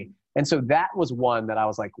can help me. And so that was one that I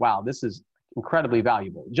was like, wow, this is incredibly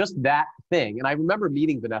valuable. Just that thing. And I remember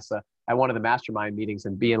meeting Vanessa at one of the mastermind meetings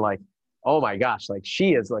and being like, oh my gosh, like,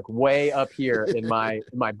 she is like way up here in my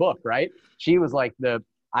book, right? She was like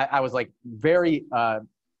I was like very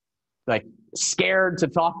like scared to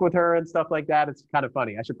talk with her and stuff like that. It's kind of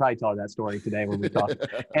funny. I should probably tell her that story today when we talk.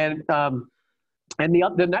 And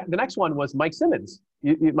the next one was Mike Simmons.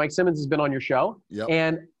 Mike Simmons has been on your show. Yep.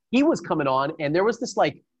 And he was coming on, and there was this,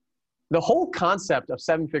 like, the whole concept of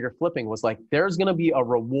 7-figure flipping was like, there's going to be a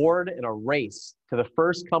reward and a race to the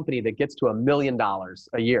first company that gets to $1 million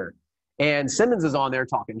a year. And Simmons is on there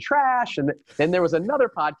talking trash. And then there was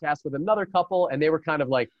another podcast with another couple, and they were kind of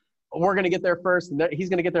like, we're going to get there first, and he's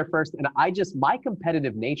going to get there first. And my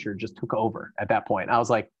competitive nature just took over at that point. I was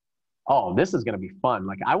like, oh, this is going to be fun.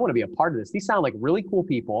 Like, I want to be a part of this. These sound like really cool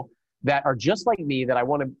people that are just like me, that I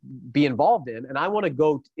want to be involved in. And I want to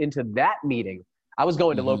go into that meeting. I was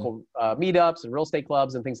going to local meetups and real estate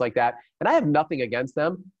clubs and things like that. And I have nothing against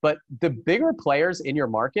them, but the bigger players in your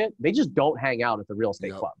market, they just don't hang out at the real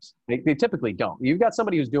estate clubs. They typically don't. You've got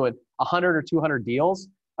somebody who's doing 100 or 200 deals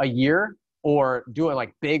a year, or doing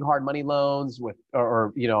like big hard money loans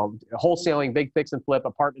or wholesaling, big fix and flip,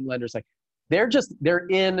 apartment lenders. Like, they're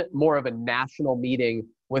in more of a national meeting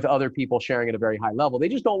with other people sharing at a very high level. They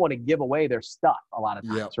just don't want to give away their stuff a lot of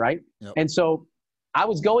times, right? Yep. And so I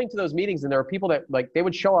was going to those meetings, and there were people that, like, they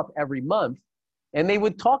would show up every month and they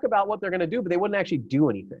would talk about what they're going to do, but they wouldn't actually do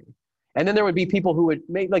anything. And then there would be people who would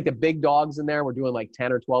make, like, the big dogs in there were doing like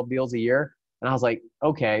 10 or 12 deals a year. And I was like,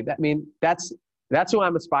 okay, that's who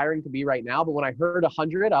I'm aspiring to be right now. But when I heard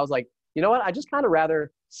 100, I was like, you know what? I just kind of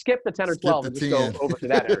rather skip the 10 or 12 and just go over to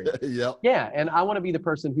that area. Yep. Yeah. And I want to be the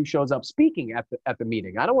person who shows up speaking at the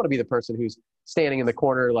meeting. I don't want to be the person who's standing in the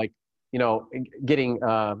corner, like, getting,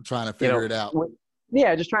 trying to figure it out.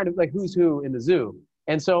 Yeah. Just trying to, like, who's who in the zoo.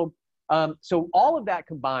 And so all of that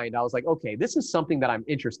combined, I was like, okay, this is something that I'm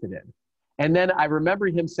interested in. And then I remember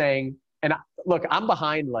him saying, and look, I'm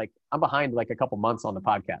behind like a couple months on the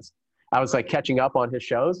podcast. I was like catching up on his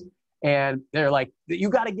shows, and they're like, you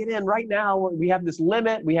got to get in right now. We have this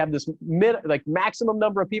limit. We have this maximum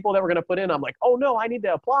number of people that we're going to put in. I'm like, oh no, I need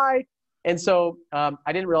to apply. And so I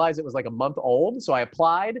didn't realize it was like a month old. So I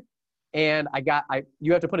applied, and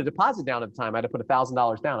you have to put a deposit down at the time. I had to put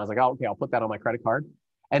 $1,000 down. I was like, oh, okay, I'll put that on my credit card.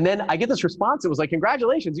 And then I get this response. It was like,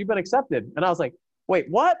 congratulations, you've been accepted. And I was like, wait,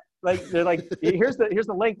 what? Like, they're like, here's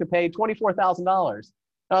the link to pay $24,000.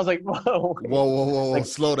 I was like, whoa, Whoa. like,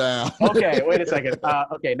 Slow down. okay, wait a second.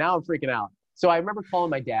 Okay, now I'm freaking out. So I remember calling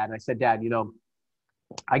my dad and I said, Dad,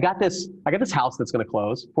 I got this house that's going to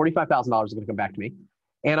close. $45,000 is going to come back to me.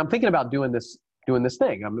 And I'm thinking about doing this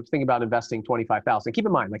thing. I'm thinking about investing $25,000. Keep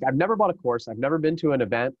in mind, like I've never bought a course. I've never been to an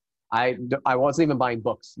event. I wasn't even buying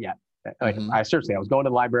books yet. Like I was going to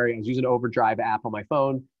the library. I was using an Overdrive app on my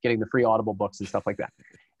phone, getting the free Audible books and stuff like that.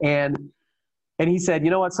 And he said, you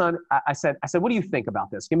know what, son? I said, what do you think about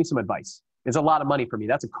this? Give me some advice. It's a lot of money for me.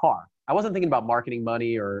 That's a car. I wasn't thinking about marketing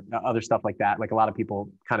money or other stuff like that. Like a lot of people,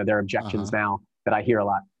 kind of their objections now that I hear a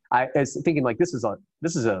lot. I was thinking like, this is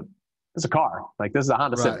a car. Like this is a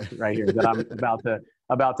Honda Civic right here that I'm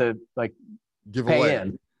about to like give pay away.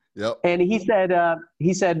 in. Yep. And he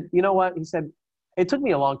said, you know what? He said, it took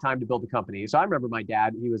me a long time to build the company. So I remember my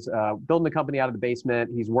dad, he was building the company out of the basement.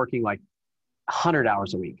 He's working like 100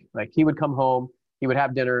 hours a week. Like he would come home, he would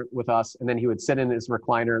have dinner with us, and then he would sit in his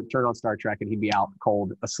recliner, turn on Star Trek, and he'd be out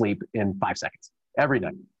cold asleep in 5 seconds every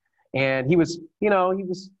night. And he was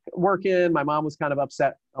working. My mom was kind of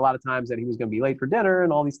upset a lot of times that he was going to be late for dinner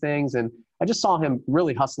and all these things. And I just saw him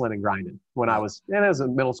really hustling and grinding when I was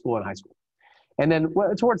in middle school and high school. And then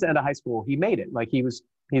towards the end of high school, he made it. Like he's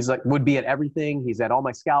like would be at everything. He's at all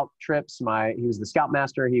my scout trips. He was the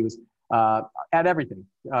scoutmaster. He was at everything.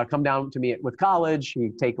 Come down to me with college.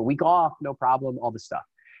 He'd take a week off, no problem, all this stuff.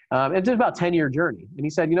 It was about a 10-year journey. And he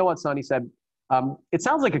said, you know what, son? He said, it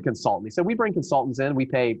sounds like a consultant. He said, we bring consultants in. We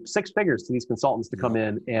pay 6 figures to these consultants to come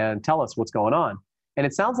in and tell us what's going on. And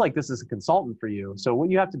it sounds like this is a consultant for you. So what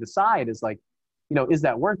you have to decide is like, is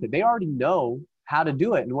that worth it? They already know how to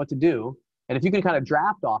do it and what to do. And if you can kind of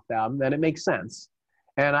draft off them, then it makes sense.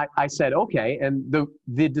 And I said, okay. And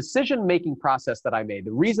the decision-making process that I made,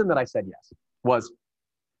 the reason that I said yes was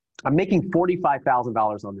I'm making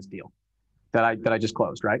 $45,000 on this deal that I just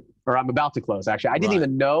closed, right? Or I'm about to close, actually. I didn't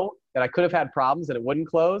even know that I could have had problems and it wouldn't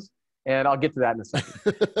close. And I'll get to that in a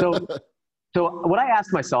second. So what I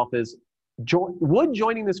asked myself is, would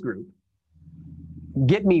joining this group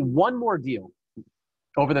get me one more deal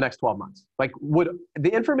over the next 12 months? Like would the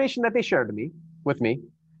information that they shared with me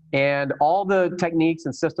and all the techniques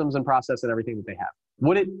and systems and process and everything that they have,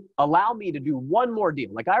 would it allow me to do one more deal?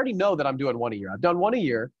 Like I already know that I'm doing one a year. I've done one a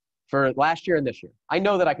year for last year and this year. I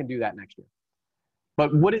know that I can do that next year.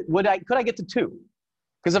 But could I get to 2?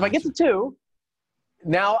 Because if I get to 2,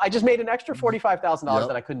 now I just made an extra $45,000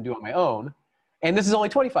 that I couldn't do on my own. And this is only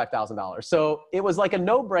 $25,000. So it was like a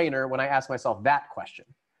no-brainer when I asked myself that question.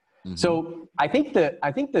 Mm-hmm. So I think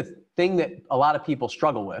the thing that a lot of people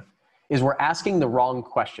struggle with is we're asking the wrong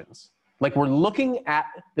questions. Like we're looking at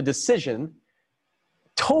the decision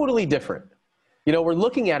totally different. We're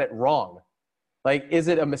looking at it wrong. Like, is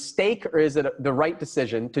it a mistake or is it the right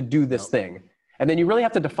decision to do this thing? And then you really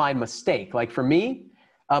have to define mistake. Like for me,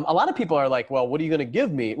 a lot of people are like, well, what are you going to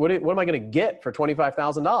give me? What am I going to get for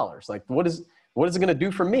 $25,000? Like, what is it going to do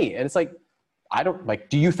for me? And it's like,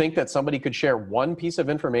 do you think that somebody could share one piece of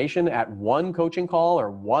information at one coaching call or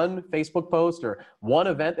one Facebook post or one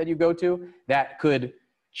event that you go to that could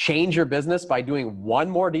change your business by doing one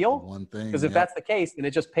more deal? One thing. Because if that's the case, then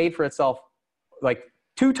it just paid for itself like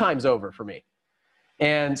 2 times over for me.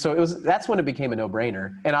 And so that's when it became a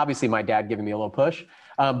no-brainer. And obviously my dad giving me a little push.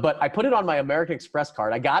 But I put it on my American Express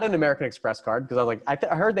card. I got an American Express card because I was like,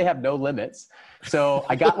 I heard they have no limits. So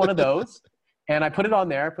I got one of those and I put it on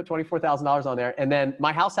there. I put $24,000 on there. And then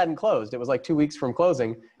my house hadn't closed. It was like 2 weeks from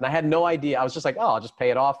closing. And I had no idea. I was just like, oh, I'll just pay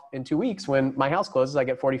it off in 2 weeks. When my house closes, I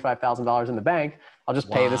get $45,000 in the bank. I'll just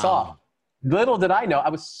pay this off. Little did I know, I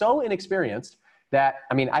was so inexperienced that,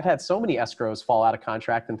 I've had so many escrows fall out of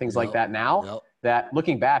contract and things like that now that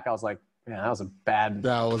looking back, I was like, yeah, could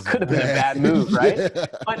have been a bad move, right?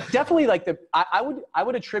 But definitely I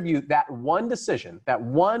would attribute that one decision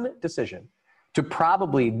to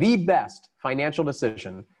probably the best financial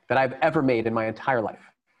decision that I've ever made in my entire life.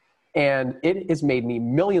 And it has made me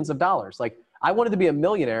millions of dollars. Like I wanted to be a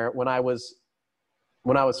millionaire when I was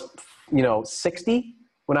 60,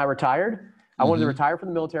 when I retired. I wanted to retire from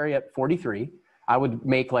the military at 43. I would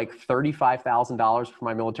make like $35,000 for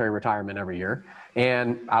my military retirement every year.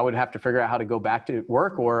 And I would have to figure out how to go back to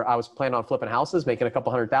work, or I was planning on flipping houses, making a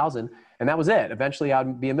couple $100,000. And that was it. Eventually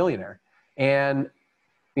I'd be a millionaire. And,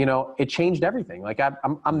 it changed everything. Like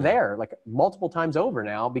I'm there like multiple times over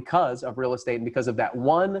now because of real estate and because of that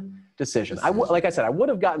one decision. Like I said, I would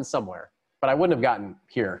have gotten somewhere, but I wouldn't have gotten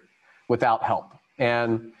here without help.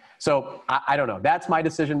 And so I don't know. That's my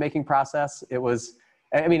decision-making process. It was,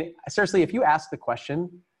 seriously, if you ask the question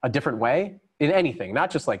a different way in anything, not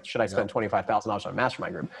just like, should I spend $25,000 on a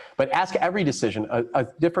mastermind group, but ask every decision a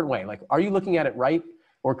different way. Like, are you looking at it right?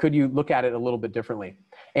 Or could you look at it a little bit differently?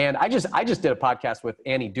 And I just did a podcast with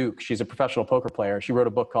Annie Duke. She's a professional poker player. She wrote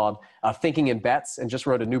a book called Thinking in Bets, and just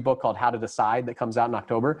wrote a new book called How to Decide that comes out in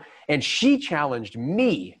October. And she challenged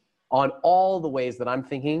me on all the ways that I'm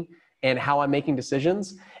thinking and how I'm making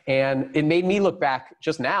decisions. And it made me look back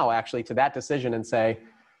just now, actually, to that decision and say,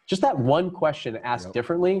 just that one question asked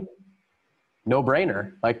differently, no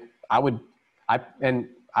brainer. Like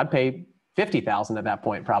I'd pay 50,000 at that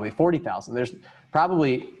point, probably 40,000. There's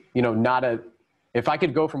probably, if I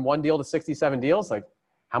could go from one deal to 67 deals, like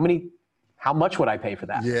how much would I pay for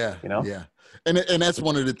that? Yeah. Yeah. And that's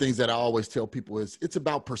one of the things that I always tell people is it's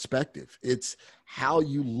about perspective. It's how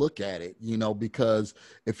you look at it, because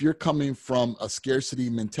if you're coming from a scarcity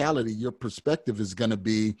mentality, your perspective is going to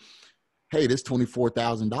be, hey, this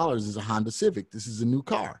 $24,000 is a Honda Civic. This is a new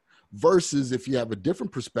car. Versus if you have a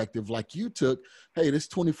different perspective like you took, hey, this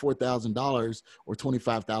 $24,000 or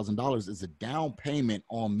 $25,000 is a down payment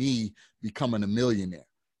on me becoming a millionaire.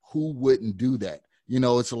 Who wouldn't do that?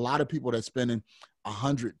 It's a lot of people that's spending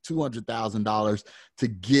 $100,000, $200,000 to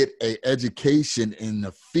get an education in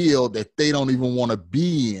the field that they don't even want to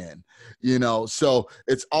be in, So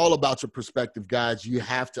it's all about your perspective, guys. You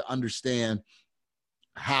have to understand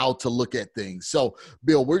how to look at things. So,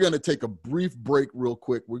 Bill, we're going to take a brief break real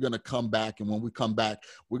quick. We're going to come back. And when we come back,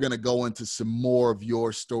 we're going to go into some more of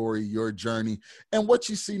your story, your journey, and what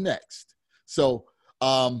you see next. So,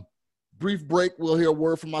 brief break. We'll hear a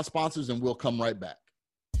word from my sponsors, and we'll come right back.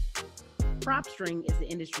 PropStream is the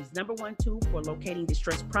industry's #1 tool for locating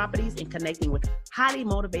distressed properties and connecting with highly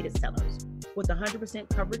motivated sellers. With 100%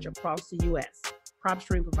 coverage across the U.S.,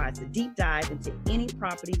 PropStream provides a deep dive into any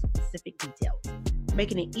property's specific details,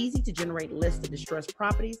 making it easy to generate lists of distressed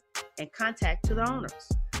properties and contact to the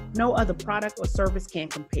owners. No other product or service can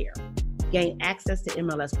compare. Gain access to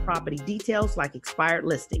MLS property details like expired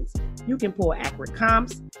listings. You can pull accurate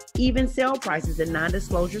comps, even sale prices in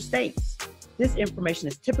non-disclosure states. This information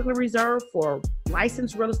is typically reserved for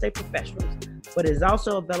licensed real estate professionals, but it is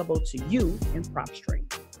also available to you in PropStream.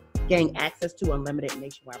 Gain access to unlimited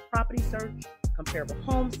nationwide property search, comparable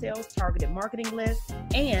home sales, targeted marketing lists,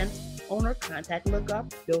 and owner contact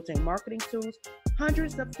lookup, built-in marketing tools,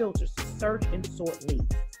 hundreds of filters to search and sort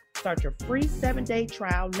leads. Start your free 7-day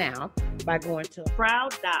trial now by going to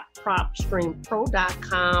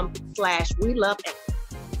proud.propstreampro.com/weloveequity.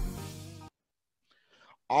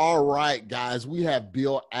 All right, guys, we have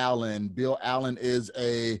Bill Allen. Bill Allen is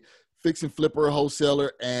a fix and flipper,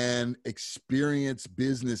 wholesaler, and experienced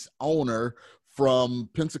business owner from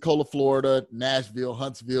Pensacola, Florida, Nashville,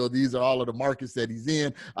 Huntsville. These are all of the markets that he's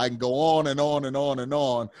in. I can go on and on and on and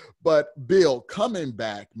on. But Bill, coming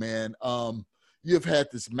back, man, you've had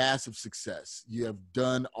this massive success. You have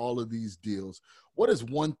done all of these deals. What is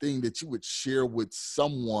one thing that you would share with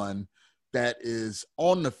someone that is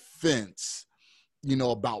on the fence,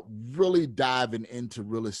 about really diving into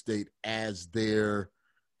real estate as their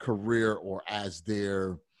career or as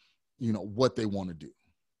their, what they want to do?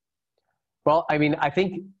 Well, I mean, I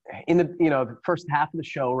think in the first half of the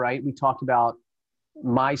show, right, we talked about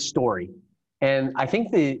my story. And I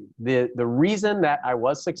think the reason that I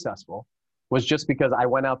was successful was just because I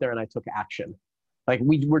went out there and I took action. Like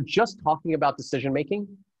we were just talking about decision making.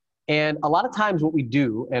 And a lot of times what we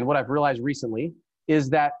do, and what I've realized recently,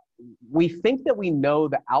 is that we think that we know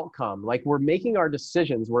the outcome. Like we're making our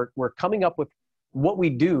decisions. We're coming up with what we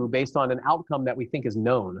do based on an outcome that we think is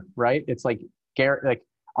known, right? It's like,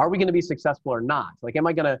 are we going to be successful or not? Like, am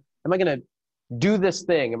I going to do this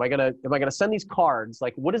thing? Am I going to send these cards?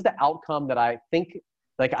 Like, what is the outcome that I think,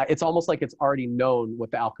 it's almost like it's already known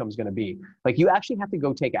what the outcome is going to be. Like you actually have to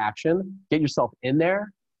go take action, get yourself in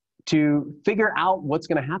there to figure out what's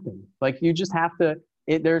going to happen. Like you just have to,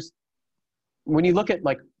 when you look at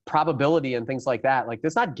like probability and things like that, like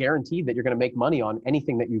it's not guaranteed that you're going to make money on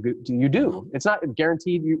anything that you do. It's not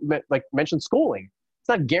guaranteed. You like mentioned schooling. It's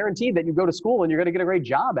not guaranteed that you go to school and you're going to get a great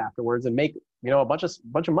job afterwards and make, a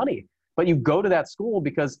bunch of money. But you go to that school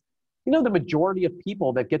because, the majority of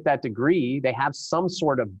people that get that degree, they have some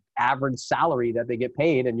sort of average salary that they get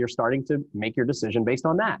paid, and you're starting to make your decision based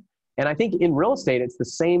on that. And I think in real estate, it's the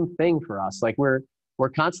same thing for us. Like we're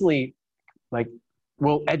constantly like,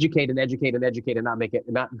 we'll educate and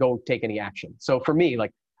not go take any action. So for me,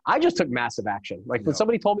 like I just took massive action. Like when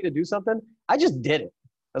somebody told me to do something, I just did it.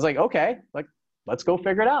 I was like, okay, like let's go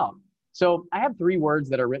figure it out. So I have 3 words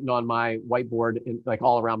that are written on my whiteboard like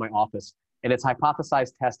all around my office, and it's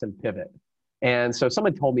hypothesize, test, and pivot. And so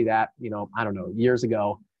someone told me that, I don't know, years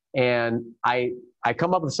ago. And I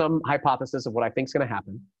come up with some hypothesis of what I think is going to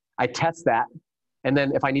happen. I test that. And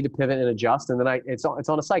then if I need to pivot and adjust, and then it's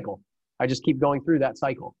on a cycle. I just keep going through that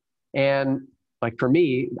cycle. And Like for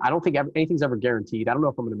me, I don't think anything's ever guaranteed. I don't know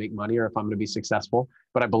if I'm going to make money or if I'm going to be successful,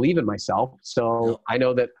 but I believe in myself. Yep. So I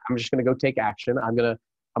know that I'm just going to go take action. I'm going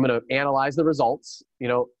to analyze the results,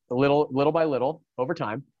 little by little over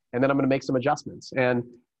time. And then I'm going to make some adjustments. And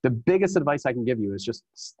the biggest advice I can give you is just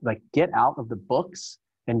like get out of the books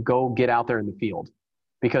and go get out there in the field,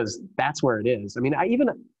 because that's where it is. I mean,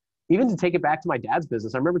 even to take it back to my dad's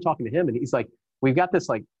business, I remember talking to him and he's like, we got this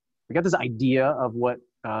idea of what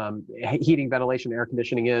heating, ventilation, air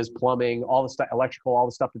conditioning is, plumbing, all the stuff, electrical, all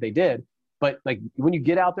the stuff that they did. But like when you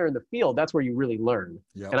get out there in the field, that's where you really learn.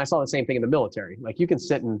 Yep. And I saw the same thing in the military. Like I can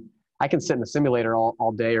sit in the simulator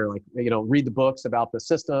all day, or like, read the books about the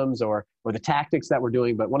systems or the tactics that we're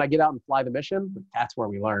doing. But when I get out and fly the mission, that's where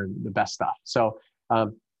we learn the best stuff. So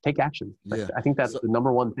take action. Yeah. I think that's the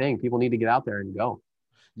number one thing. People need to get out there and go.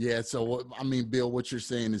 Yeah. So, I mean, Bill, what you're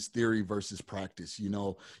saying is theory versus practice.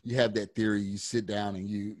 You have that theory, you sit down and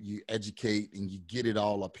you educate and you get it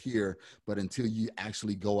all up here. But until you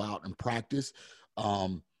actually go out and practice,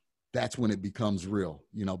 that's when it becomes real,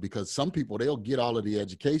 because some people, they'll get all of the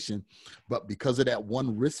education, but because of that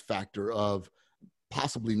one risk factor of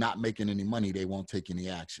possibly not making any money, they won't take any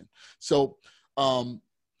action. So,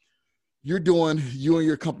 you and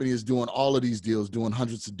your company is doing all of these deals, doing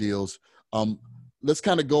hundreds of deals. Let's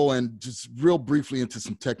kind of go and just real briefly into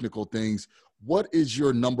some technical things. What is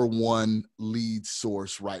your number one lead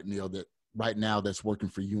source right now that's working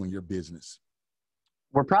for you and your business?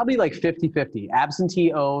 We're probably like 50-50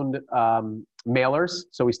 absentee owned mailers.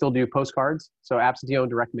 So we still do postcards. So absentee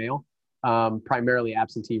owned direct mail, primarily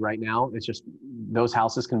absentee right now. It's just those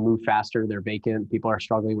houses can move faster. They're vacant. People are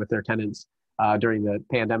struggling with their tenants during the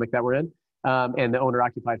pandemic that we're in. And the owner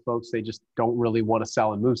occupied folks, they just don't really want to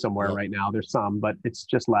sell and move somewhere right now. There's some, but it's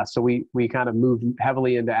just less. So we kind of move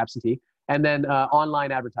heavily into absentee, and then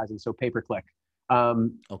online advertising. So pay-per-click.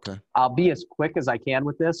 Okay. I'll be as quick as I can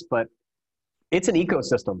with this, but it's an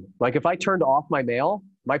ecosystem. Like if I turned off my mail,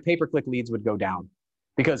 my pay-per-click leads would go down,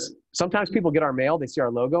 because sometimes people get our mail, they see our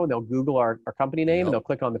logo and they'll Google our company name and they'll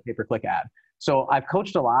click on the pay-per-click ad. So I've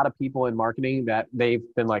coached a lot of people in marketing that they've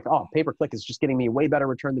been like, oh, pay-per-click is just getting me a way better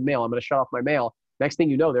return than mail. I'm going to shut off my mail. Next thing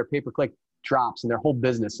you know, their pay-per-click drops and their whole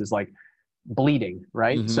business is like bleeding,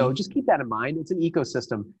 right? Mm-hmm. So just keep that in mind. It's an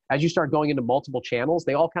ecosystem. As you start going into multiple channels,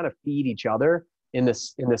 they all kind of feed each other in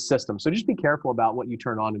this system. So just be careful about what you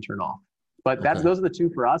turn on and turn off. But those are the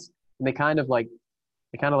two for us, and they kind of like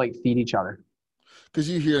feed each other. Because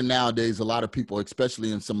you hear nowadays a lot of people,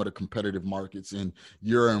 especially in some of the competitive markets, and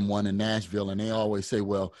you're in one in Nashville, and they always say,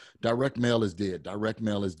 well, direct mail is dead. Direct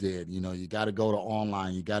mail is dead. You got to go to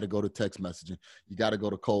online. You got to go to text messaging. You got to go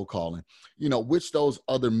to cold calling, which those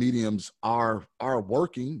other mediums are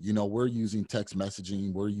working. We're using text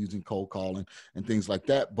messaging. We're using cold calling and things like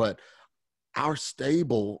that. But our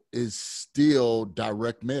stable is still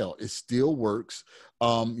direct mail. It still works.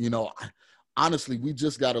 Honestly, we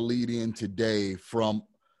just got a lead in today from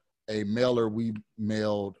a mailer we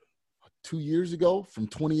mailed 2 years ago from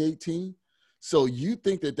 2018. So you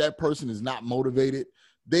think that person is not motivated?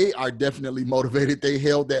 They are definitely motivated. They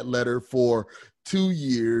held that letter for 2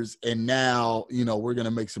 years, and now, we're going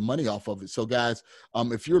to make some money off of it. So guys,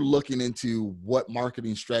 if you're looking into what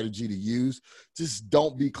marketing strategy to use, just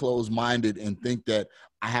don't be closed-minded and think that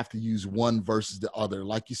I have to use one versus the other.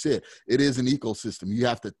 Like you said, it is an ecosystem. You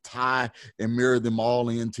have to tie and mirror them all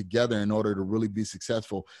in together in order to really be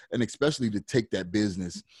successful, and especially to take that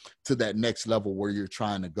business to that next level where you're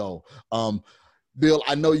trying to go. Bill,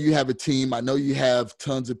 I know you have a team. I know you have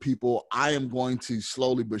tons of people. I am going to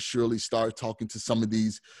slowly but surely start talking to some of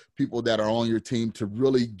these people that are on your team to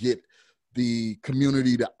really get the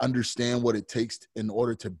community to understand what it takes in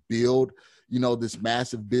order to build, this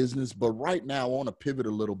massive business. But right now I want to pivot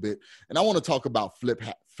a little bit, and I want to talk about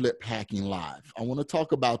Flip Hacking Live. I want to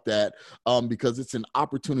talk about that because it's an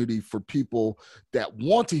opportunity for people that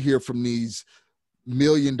want to hear from these $1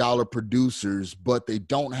 million producers, but they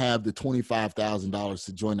don't have the $25,000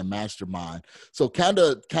 to join the mastermind. So kind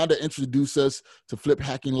of introduce us to Flip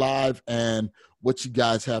Hacking Live and what you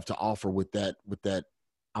guys have to offer with that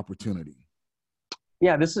opportunity.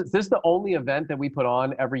 Yeah, this is the only event that we put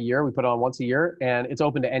on every year. We put on once a year, and it's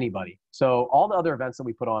open to anybody. So all the other events that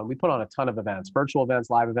we put on a ton of events, virtual events,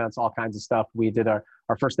 live events, all kinds of stuff. We did our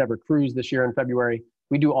first ever cruise this year in February.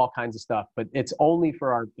 We do all kinds of stuff, but it's only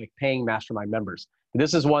for our paying mastermind members.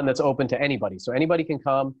 This is one that's open to anybody. So anybody can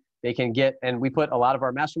come, they can get, and we put a lot of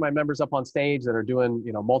our mastermind members up on stage that are doing,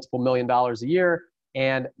 multiple $1 million a year.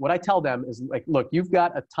 And what I tell them is look, you've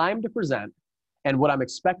got a time to present. And what I'm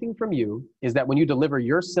expecting from you is that when you deliver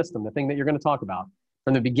your system, the thing that you're going to talk about,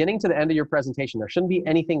 from the beginning to the end of your presentation, there shouldn't be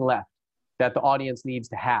anything left that the audience needs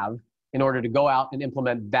to have in order to go out and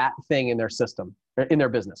implement that thing in their system, or in their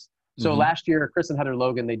business. So last year, Chris and Heather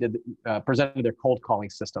Logan, they presented their cold calling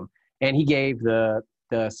system, and he gave the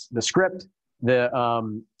script,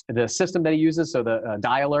 the system that he uses, so the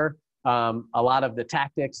dialer, a lot of the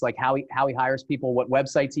tactics, like how he hires people, what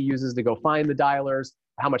websites he uses to go find the dialers,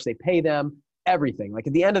 how much they pay them, everything. Like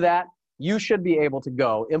at the end of that, you should be able to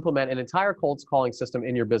go implement an entire cold calling system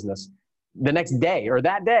in your business the next day or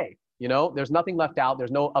that day. You know, there's nothing left out.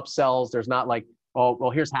 There's no upsells. There's not like, oh,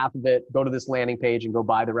 well, here's half of it. Go to this landing page and go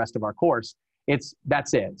buy the rest of our course.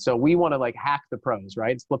 That's it. So we want to like hack the pros,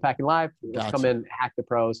 right? It's Flip Hacking Live. Let's come in, hack the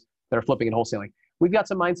pros that are flipping and wholesaling. We've got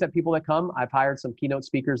some mindset people that come. I've hired some keynote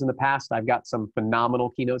speakers in the past. I've got some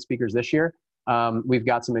phenomenal keynote speakers this year. We've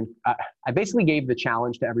got some, I basically gave the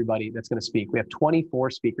challenge to everybody that's going to speak. We have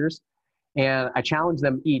 24 speakers, and I challenge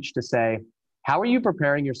them each to say, how are you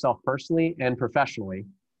preparing yourself personally and professionally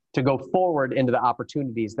to go forward into the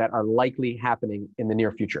opportunities that are likely happening in the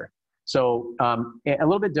near future? So a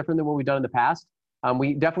little bit different than what we've done in the past.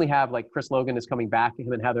 We definitely have, like, Chris Logan is coming back.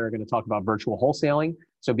 Him and Heather are going to talk about virtual wholesaling.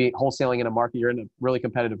 So be it wholesaling in a market, you're in a really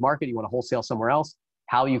competitive market, you want to wholesale somewhere else,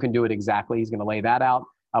 how you can do it exactly. He's going to lay that out.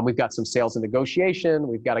 We've got some sales and negotiation.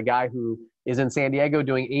 We've got a guy who is in San Diego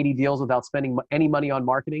doing 80 deals without spending any money on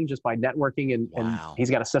marketing, just by networking. And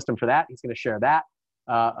he's got a system for that. He's going to share that.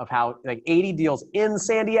 Of how, like, 80 deals in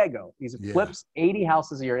San Diego. He flips 80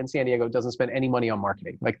 houses a year in San Diego, doesn't spend any money on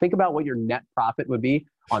marketing. Like, think about what your net profit would be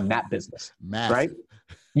on that business. Massive. Right?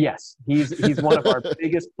 Yes. He's one of our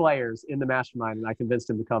biggest players in the mastermind. And I convinced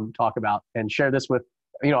him to come talk about and share this with,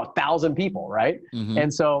 1,000 people. Right.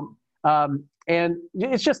 And so, and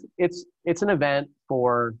it's just, it's an event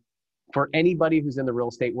for anybody who's in the real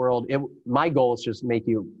estate world. My goal is just make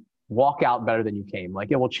you walk out better than you came.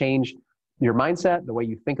 Like, it will change your mindset, the way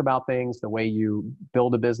you think about things, the way you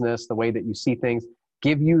build a business, the way that you see things,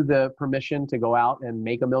 give you the permission to go out and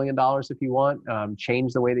make $1 million if you want,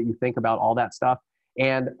 change the way that you think about all that stuff.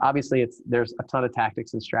 And obviously there's a ton of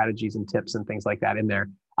tactics and strategies and tips and things like that in there.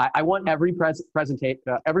 I want every presenter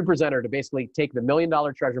to basically take the $1 million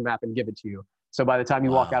treasure map and give it to you. So by the time you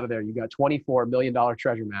walk out of there, you got 24 $1 million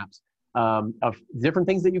treasure maps of different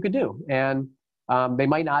things that you could do. And they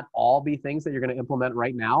might not all be things that you're going to implement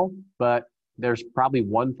right now, but there's probably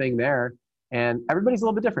one thing there, and everybody's a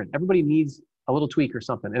little bit different. Everybody needs a little tweak or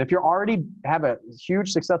something. And if you already have a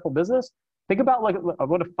huge successful business, think about like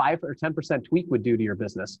what a 5 or 10% tweak would do to your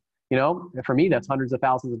business. For me, that's hundreds of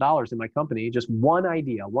thousands of dollars in my company. Just one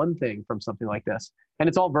idea, one thing from something like this. And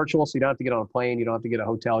it's all virtual. So you don't have to get on a plane. You don't have to get a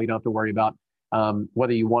hotel. You don't have to worry about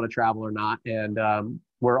whether you want to travel or not. And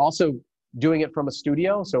we're also doing it from a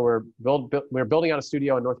studio. So we're building out a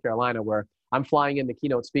studio in North Carolina where I'm flying in the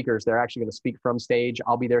keynote speakers. They're actually going to speak from stage.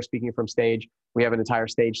 I'll be there speaking from stage. We have an entire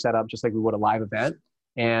stage set up just like we would a live event,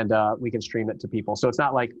 and we can stream it to people. So it's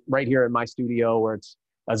not like right here in my studio where it's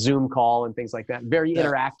a Zoom call and things like that. Very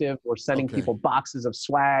interactive. We're sending people boxes of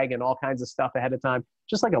swag and all kinds of stuff ahead of time,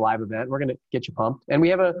 just like a live event. We're going to get you pumped. And we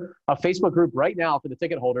have a Facebook group right now for the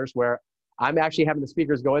ticket holders where I'm actually having the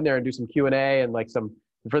speakers go in there and do some Q&A and like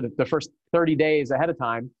for the first 30 days ahead of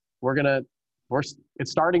time.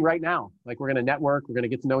 It's starting right now. Like, we're going to network, we're going to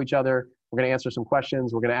get to know each other, we're going to answer some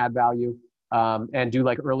questions, we're going to add value, and do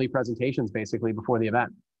like early presentations basically before the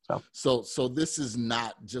event. So this is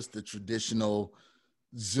not just the traditional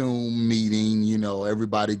Zoom meeting,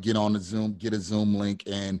 everybody get on the Zoom, get a Zoom link,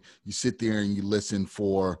 and you sit there and you listen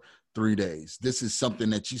for 3 days. This is something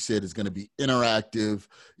that you said is going to be interactive.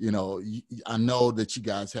 I know that you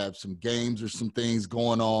guys have some games or some things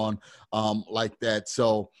going on like that.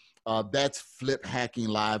 So that's Flip Hacking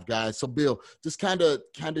Live, guys. So Bill, just kind of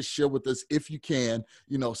share with us, if you can,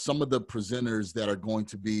 some of the presenters that are going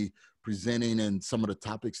to be presenting and some of the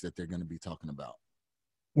topics that they're going to be talking about.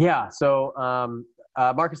 Yeah. So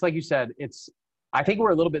Marcus, like you said, I think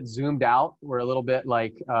we're a little bit zoomed out. We're a little bit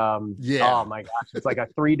like, oh my gosh, it's like a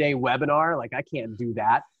 3-day webinar. Like, I can't do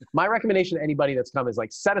that. My recommendation to anybody that's come is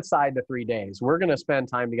like, set aside the 3 days. We're going to spend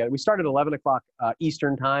time together. We start at 11 o'clock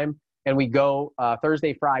Eastern time, and we go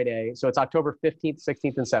Thursday, Friday. So it's October 15th,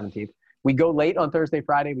 16th, and 17th. We go late on Thursday,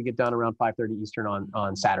 Friday. We get done around 5:30 Eastern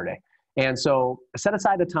on Saturday. And so set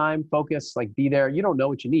aside the time, focus, like, be there. You don't know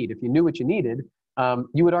what you need. If you knew what you needed,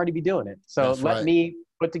 you would already be doing it. So let me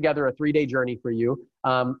put together a 3-day journey for you.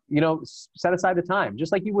 Set aside the time,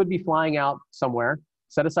 just like you would be flying out somewhere.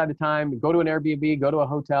 Set aside the time, go to an Airbnb, go to a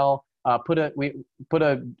hotel, put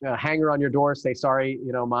a hanger on your door, say, sorry,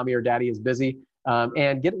 mommy or daddy is busy,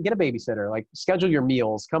 and get a babysitter, like, schedule your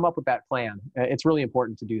meals, come up with that plan. It's really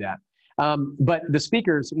important to do that. But the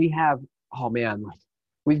speakers we have, oh man,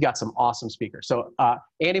 we've got some awesome speakers. So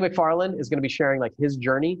Andy McFarland is going to be sharing like his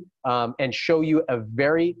journey and show you a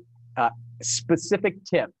very specific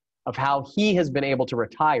tip of how he has been able to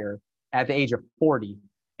retire at the age of 40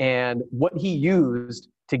 and what he used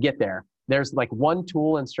to get there. There's like one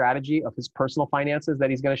tool and strategy of his personal finances that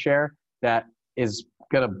he's going to share that is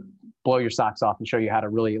going to blow your socks off and show you how to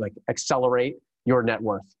really like accelerate your net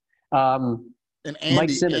worth. And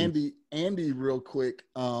Andy, real quick,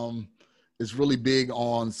 is really big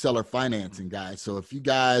on seller financing, guys. So if you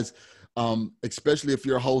guys, especially if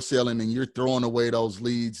you're wholesaling and you're throwing away those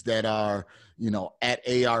leads that are, at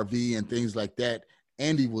ARV and things like that,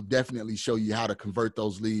 Andy will definitely show you how to convert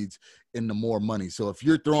those leads into more money. So if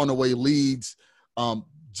you're throwing away leads,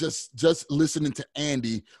 just listening to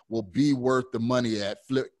Andy will be worth the money at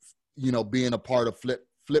Flip, being a part of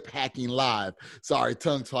Flip Hacking Live. Sorry,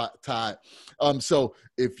 tongue tied. So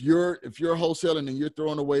if you're wholesaling and you're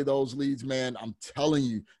throwing away those leads, man, I'm telling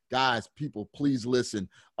you, guys, people, please listen.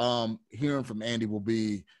 Hearing from Andy will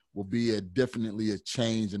be definitely a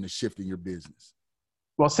change and a shift in your business.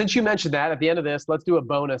 Well, since you mentioned that, at the end of this, let's do a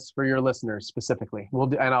bonus for your listeners specifically. We'll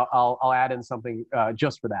do, and I'll add in something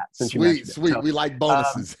just for that. Since you mentioned it. Sweet, we like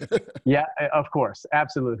bonuses. Yeah, of course,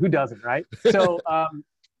 absolutely. Who doesn't, right? So,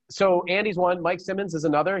 so Andy's one. Mike Simmons is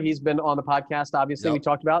another. He's been on the podcast, obviously. Yep. We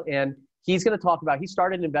talked about, and he's going to talk about. He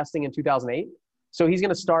started investing in 2008. So he's going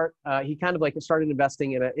to start. He kind of like started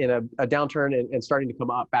investing in a downturn and starting to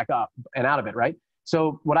come back up and out of it, right?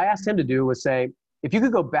 So what I asked him to do was say, if you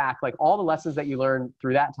could go back, like all the lessons that you learned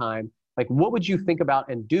through that time, like what would you think about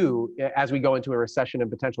and do as we go into a recession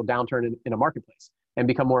and potential downturn in a marketplace and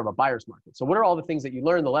become more of a buyer's market? So what are all the things that you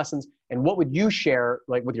learned, the lessons, and what would you share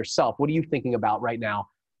like with yourself? What are you thinking about right now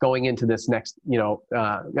going into this next, I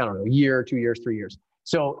don't know, year, 2 years, 3 years?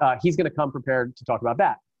 So he's going to come prepared to talk about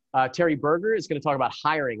that. Terry Berger is going to talk about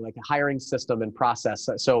hiring, like a hiring system and process.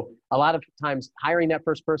 So a lot of times hiring that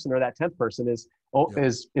first person or that 10th person is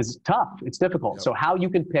tough. It's difficult. Yep. So how you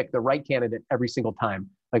can pick the right candidate every single time.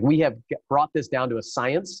 Like we have brought this down to a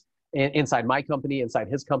science inside my company, inside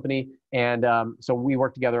his company. And so we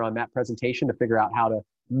work together on that presentation to figure out how to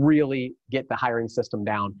really get the hiring system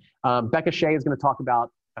down. Becca Shea is going to talk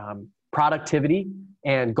about productivity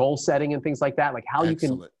and goal setting and things like that. Like how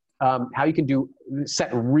Excellent. you can set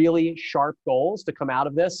really sharp goals to come out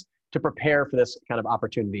of this to prepare for this kind of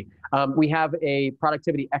opportunity. We have a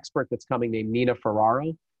productivity expert that's coming named Nina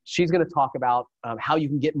Ferraro. She's going to talk about how you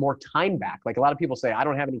can get more time back. Like a lot of people say, I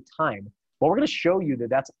don't have any time. Well, we're going to show you that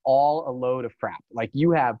that's all a load of crap. Like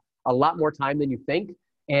you have a lot more time than you think.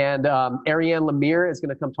 And Ariane Lemire is going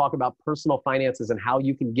to come talk about personal finances and how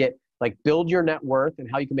you can build your net worth and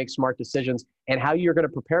how you can make smart decisions and how you're going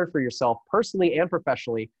to prepare for yourself personally and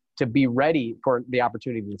professionally to be ready for the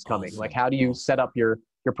opportunity that's coming. Awesome. Like how do you set up your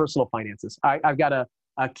personal finances? I've got a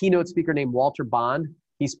keynote speaker named Walter Bond.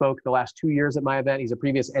 He spoke the last 2 years at my event. He's a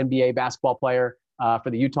previous NBA basketball player for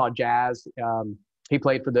the Utah Jazz. He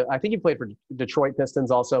played for I think he played for Detroit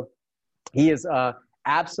Pistons also. He is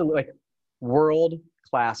absolutely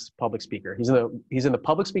world-class public speaker. He's in the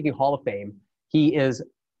Public Speaking Hall of Fame. He is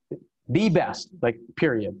the best,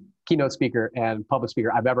 period, keynote speaker and public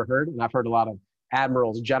speaker I've ever heard. And I've heard a lot of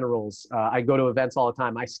admirals, generals. I go to events all the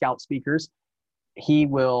time. I scout speakers.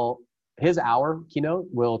 His hour keynote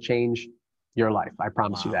will change your life. I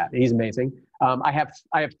promise you that. He's amazing. I have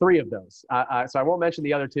 3 of those. So I won't mention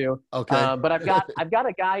the other 2. Okay. But I've got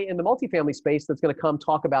a guy in the multifamily space that's going to come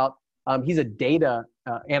talk about, he's a data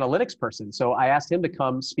analytics person. So I asked him to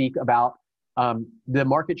come speak about the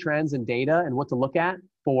market trends and data and what to look at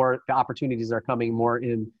for the opportunities that are coming more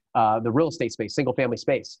in the real estate space, single family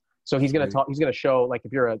space. So he's going to show,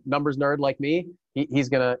 if you're a numbers nerd like me, he's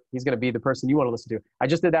going to be the person you want to listen to. I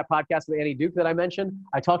just did that podcast with Annie Duke that I mentioned.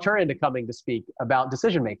 I talked her into coming to speak about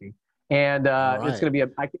decision-making. And It's going to be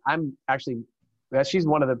she's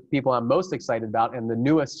one of the people I'm most excited about. And the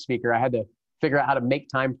newest speaker, I had to figure out how to make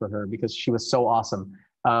time for her because she was so awesome.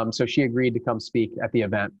 So she agreed to come speak at the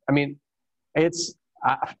event. I mean,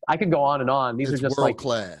 I could go on and on. These are just world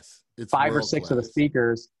class. It's 5 or 6 of the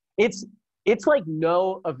speakers. It's like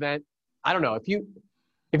no event. I don't know. If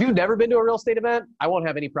you've never been to a real estate event, I won't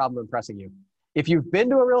have any problem impressing you. If you've been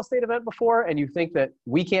to a real estate event before and you think that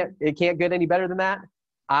it can't get any better than that,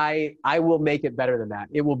 I will make it better than that.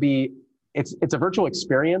 It will be, it's a virtual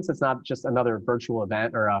experience. It's not just another virtual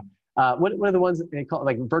event or what are the ones they call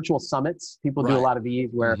virtual summits? People do a lot of these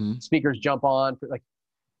where speakers jump on for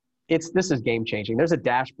this is game changing. There's a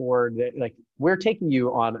dashboard that we're taking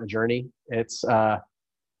you on a journey. It's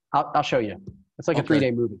I'll show you. It's like a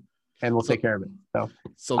 3-day movie and we'll take care of it.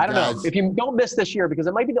 So I don't know if you don't miss this year because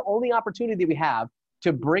it might be the only opportunity we have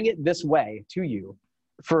to bring it this way to you.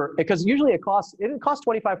 because usually it costs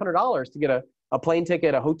 $2,500 to get a plane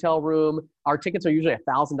ticket, a hotel room. Our tickets are usually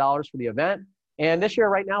 $1,000 for the event. And this year,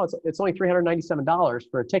 right now, it's only $397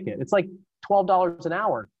 for a ticket. It's like $12 an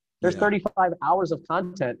hour. There's 35 hours of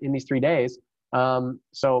content in these 3 days.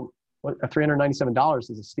 So $397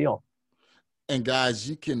 is a steal. And guys,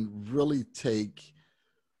 you can really take,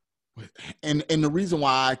 and the reason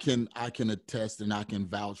why I can attest and I can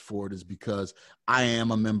vouch for it is because I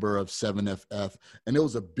am a member of 7FF, and it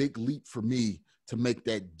was a big leap for me to make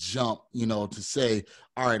that jump, to say,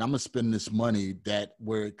 all right, I'm going to spend this money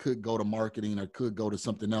where it could go to marketing or could go to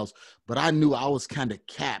something else. But I knew I was kind of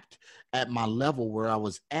capped at my level where I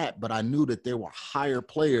was at, but I knew that there were higher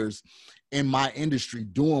players in my industry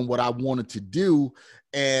doing what I wanted to do.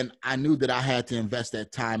 And I knew that I had to invest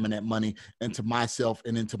that time and that money into myself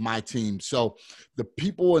and into my team. So the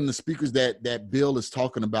people and the speakers that Bill is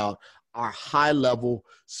talking about are high-level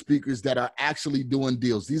speakers that are actually doing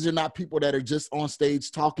deals. These are not people that are just on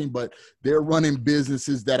stage talking, but they're running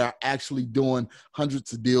businesses that are actually doing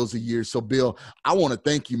hundreds of deals a year. So, Bill, I want to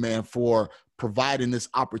thank you, man, for providing this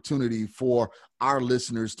opportunity for our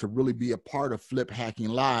listeners to really be a part of Flip Hacking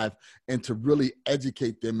Live and to really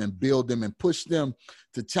educate them and build them and push them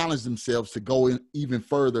to challenge themselves to go in even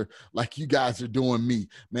further like you guys are doing me.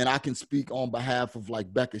 Man, I can speak on behalf of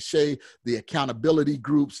like Becca Shea. The accountability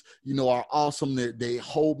groups, are awesome. They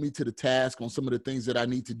hold me to the task on some of the things that I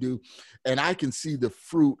need to do. And I can see the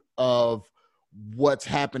fruit of what's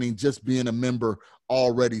happening just being a member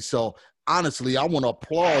already. So honestly, I want to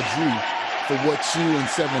applaud you for what you and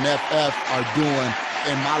 7FF are doing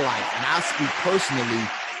in my life. And I speak personally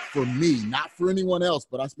for me, not for anyone else,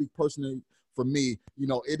 but I speak personally for me.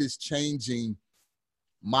 It is changing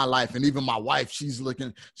my life. And even my wife, she's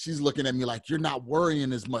looking at me like, you're not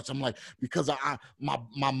worrying as much. I'm like, because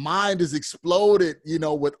my mind is exploded,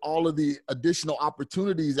 with all of the additional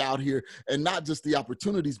opportunities out here, and not just the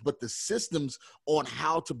opportunities, but the systems on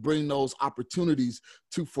how to bring those opportunities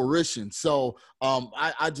to fruition. So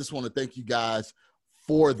I just want to thank you guys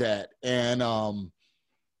for that. And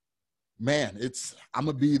man, I'm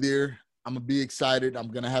going to be there. I'm going to be excited. I'm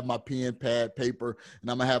going to have my pen, pad, paper,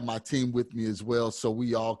 and I'm going to have my team with me as well, so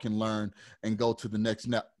we all can learn and go to the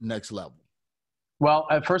next level. Well,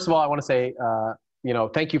 first of all, I want to say,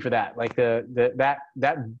 thank you for that. Like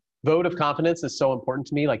that vote of confidence is so important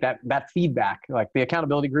to me. Like that feedback, like the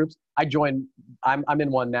accountability groups. I'm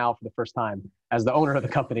in one now for the first time as the owner of the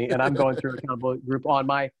company, and I'm going through an accountability group on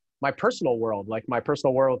my personal world, like my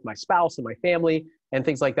personal world with my spouse and my family and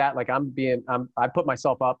things like that. Like I put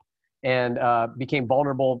myself up and became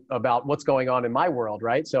vulnerable about what's going on in my world,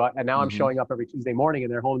 right? So and now I'm showing up every Tuesday morning,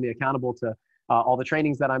 and they're holding me accountable to all the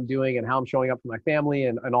trainings that I'm doing and how I'm showing up for my family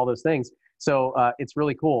and all those things. So it's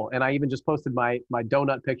really cool. And I even just posted my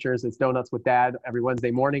donut pictures. It's Donuts with Dad every Wednesday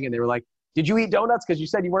morning, and they were like, "Did you eat donuts? Because you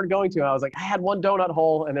said you weren't going to." And I was like, "I had one donut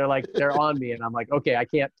hole," and they're on me, and I'm like, "Okay, I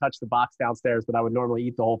can't touch the box downstairs, but I would normally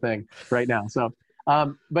eat the whole thing right now." So.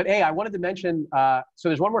 But hey, I wanted to mention, so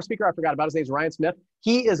there's one more speaker I forgot about. His name's Ryan Smith.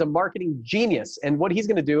 He is a marketing genius. And what he's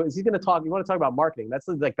going to do is you want to talk about marketing. That's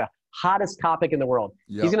like the hottest topic in the world.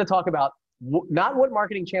 Yep. He's going to talk about not what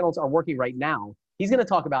marketing channels are working right now. He's going to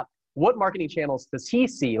talk about what marketing channels does he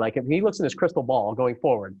see? Like if he looks in his crystal ball going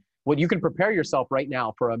forward, what you can prepare yourself right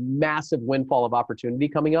now for a massive windfall of opportunity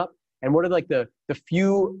coming up. And what are like the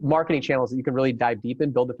few marketing channels that you can really dive deep in,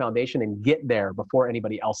 build the foundation, and get there before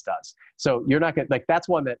anybody else does. So you're not gonna like that's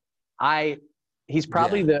one that he's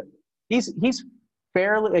probably he's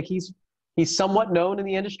fairly like he's somewhat known in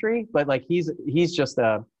the industry, but like he's just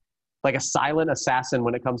a silent assassin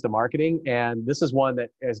when it comes to marketing. And this is one that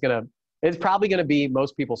it's probably gonna be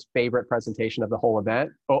most people's favorite presentation of the whole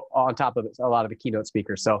event, on top of a lot of the keynote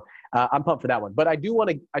speakers. So I'm pumped for that one. But I do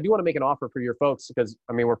want to make an offer for your folks because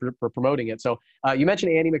we're promoting it. So you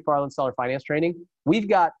mentioned Andy McFarland's seller finance training. We've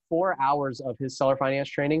got 4 hours of his seller finance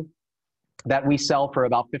training that we sell for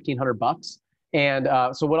about $1,500.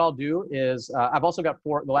 And so what I'll do is I've also got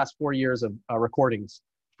the last 4 years of recordings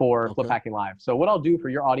for Flip Hacking Live. So what I'll do for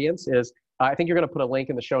your audience is I think you're going to put a link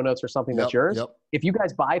in the show notes or something that's yours. Yep. If you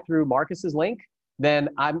guys buy through Marcus's link, then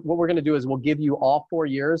what we're going to do is we'll give you all 4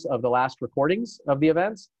 years of the last recordings of the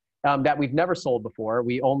events that we've never sold before.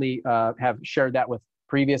 We only have shared that with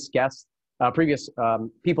previous guests, previous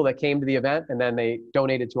people that came to the event, and then they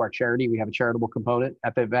donated to our charity. We have a charitable component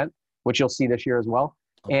at the event, which you'll see this year as well.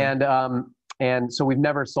 Okay. And so we've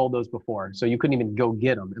never sold those before. So you couldn't even go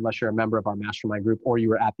get them unless you're a member of our mastermind group or you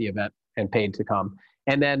were at the event and paid to come.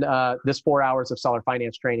 And then this 4 hours of seller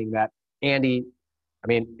finance training that Andy,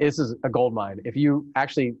 this is a gold mine. If you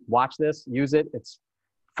actually watch this, use it, it's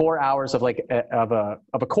 4 hours of like of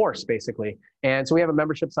a course basically. And so we have a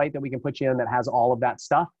membership site that we can put you in that has all of that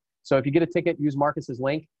stuff. So if you get a ticket, use Marcus's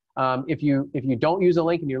link. If you don't use a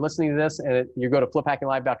link and you're listening to this and you go to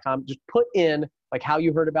fliphackinglive.com, just put in like how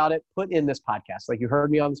you heard about it, put in this podcast. Like you heard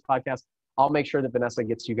me on this podcast. I'll make sure that Vanessa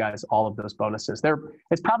gets you guys all of those bonuses.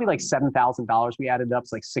 It's probably like $7,000. We added up.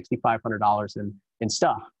 It's like $6,500 in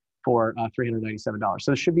stuff for $397.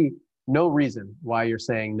 So there should be no reason why you're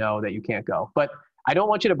saying no, that you can't go. But I don't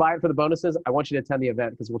want you to buy it for the bonuses. I want you to attend the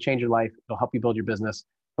event because it will change your life. It'll help you build your business.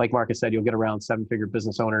 Like Marcus said, you'll get around 7-figure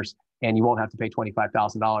business owners and you won't have to pay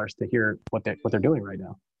 $25,000 to hear what they're doing right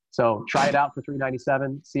now. So try it out for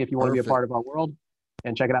 $397. See if you want to be a part of our world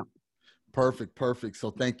and check it out. Perfect. So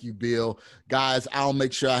thank you, Bill. Guys, I'll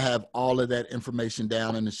make sure I have all of that information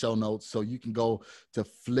down in the show notes. So you can go to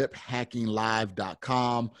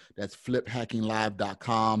fliphackinglive.com. That's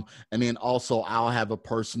fliphackinglive.com. And then also I'll have a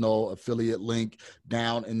personal affiliate link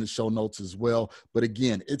down in the show notes as well. But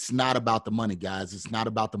again, it's not about the money, guys. It's not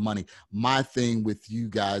about the money. My thing with you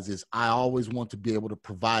guys is I always want to be able to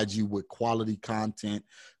provide you with quality content,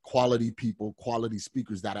 quality people, quality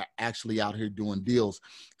speakers that are actually out here doing deals.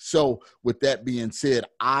 So with that being said,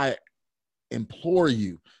 I implore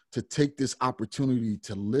you to take this opportunity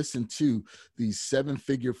to listen to these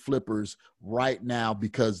 7-figure flippers right now,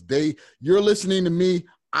 because you're listening to me,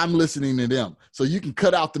 I'm listening to them. So you can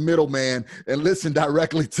cut out the middleman and listen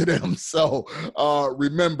directly to them. So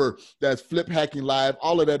remember, that's Flip Hacking Live.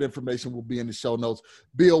 All of that information will be in the show notes.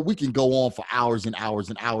 Bill, we can go on for hours and hours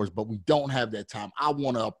and hours, but we don't have that time. I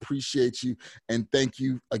want to appreciate you and thank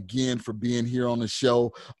you again for being here on the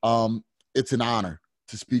show. It's an honor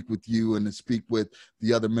to speak with you and to speak with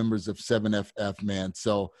the other members of 7FF, man.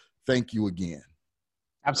 So thank you again.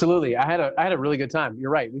 Absolutely. I had a really good time.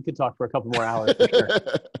 You're right. We could talk for a couple more hours for sure.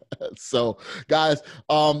 So guys,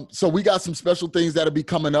 so we got some special things that'll be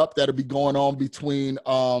coming up, that'll be going on between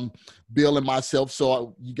Bill and myself.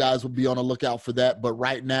 So you guys will be on the lookout for that. But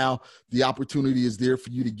right now, the opportunity is there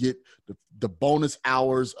for you to get the bonus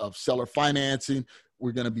hours of seller financing.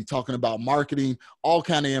 We're going to be talking about marketing, all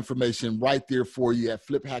kind of information right there for you at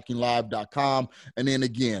fliphackinglive.com. And then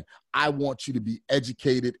again, I want you to be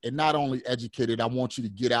educated, and not only educated, I want you to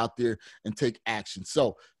get out there and take action.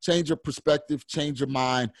 So change your perspective, change your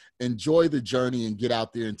mind, enjoy the journey, and get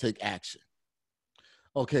out there and take action.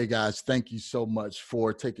 Okay, guys, thank you so much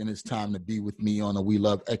for taking this time to be with me on the We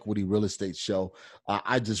Love Equity Real Estate show.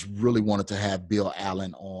 I just really wanted to have Bill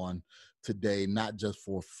Allen on today, not just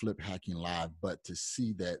for Flip Hacking Live, but to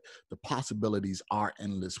see that the possibilities are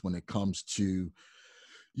endless when it comes to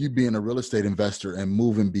you being a real estate investor and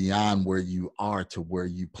moving beyond where you are to where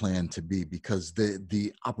you plan to be, because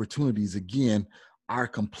the opportunities, again, are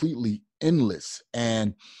completely endless.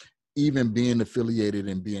 And even being affiliated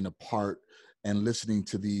and being a part and listening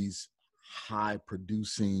to these high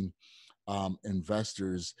producing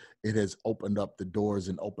investors, it has opened up the doors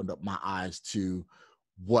and opened up my eyes to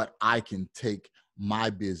what I can take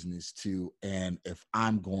my business to. And if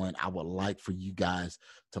I'm going, I would like for you guys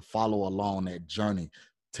to follow along that journey.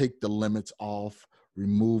 Take the limits off,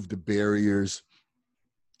 remove the barriers,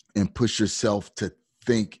 and push yourself to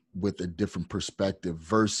think with a different perspective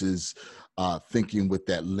versus thinking with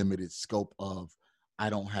that limited scope of,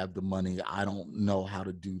 I don't have the money, I don't know how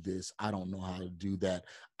to do this, I don't know how to do that,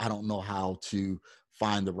 I don't know how to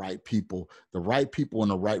find the right people. The right people and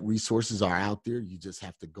the right resources are out there. You just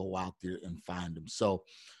have to go out there and find them. So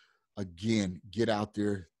again, get out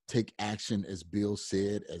there, take action, as Bill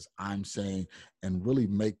said, as I'm saying, and really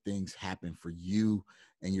make things happen for you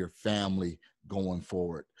and your family going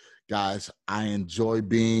forward. Guys, I enjoy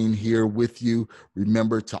being here with you.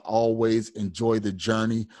 Remember to always enjoy the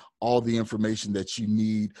journey. All the information that you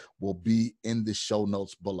need will be in the show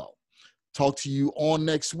notes below. Talk to you on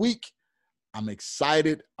next week. I'm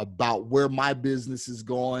excited about where my business is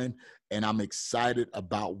going, and I'm excited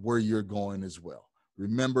about where you're going as well.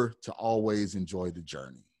 Remember to always enjoy the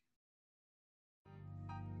journey.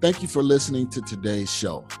 Thank you for listening to today's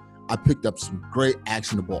show. I picked up some great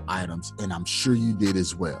actionable items, and I'm sure you did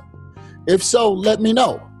as well. If so, let me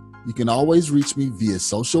know. You can always reach me via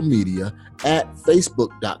social media at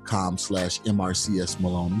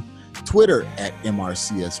facebook.com/MRCSMaloney, Twitter at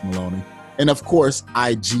MRCSMaloney, and of course,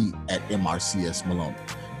 IG at MRCS Maloney.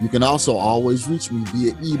 You can also always reach me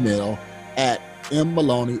via email at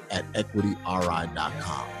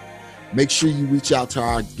mmaloney@equityri.com. Make sure you reach out to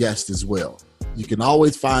our guests as well. You can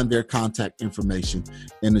always find their contact information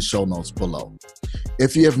in the show notes below.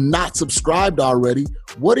 If you have not subscribed already,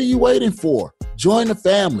 what are you waiting for? Join the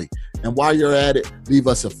family. And while you're at it, leave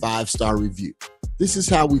us a 5-star review. This is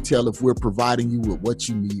how we tell if we're providing you with what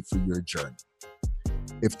you need for your journey.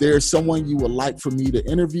 If there's someone you would like for me to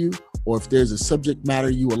interview, or if there's a subject matter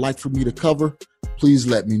you would like for me to cover, please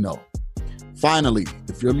let me know. Finally,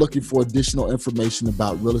 if you're looking for additional information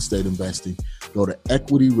about real estate investing, go to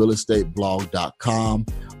equityrealestateblog.com.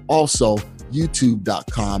 Also,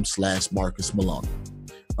 youtube.com/Marcus Maloney.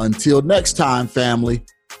 Until next time, family,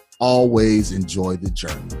 always enjoy the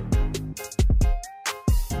journey.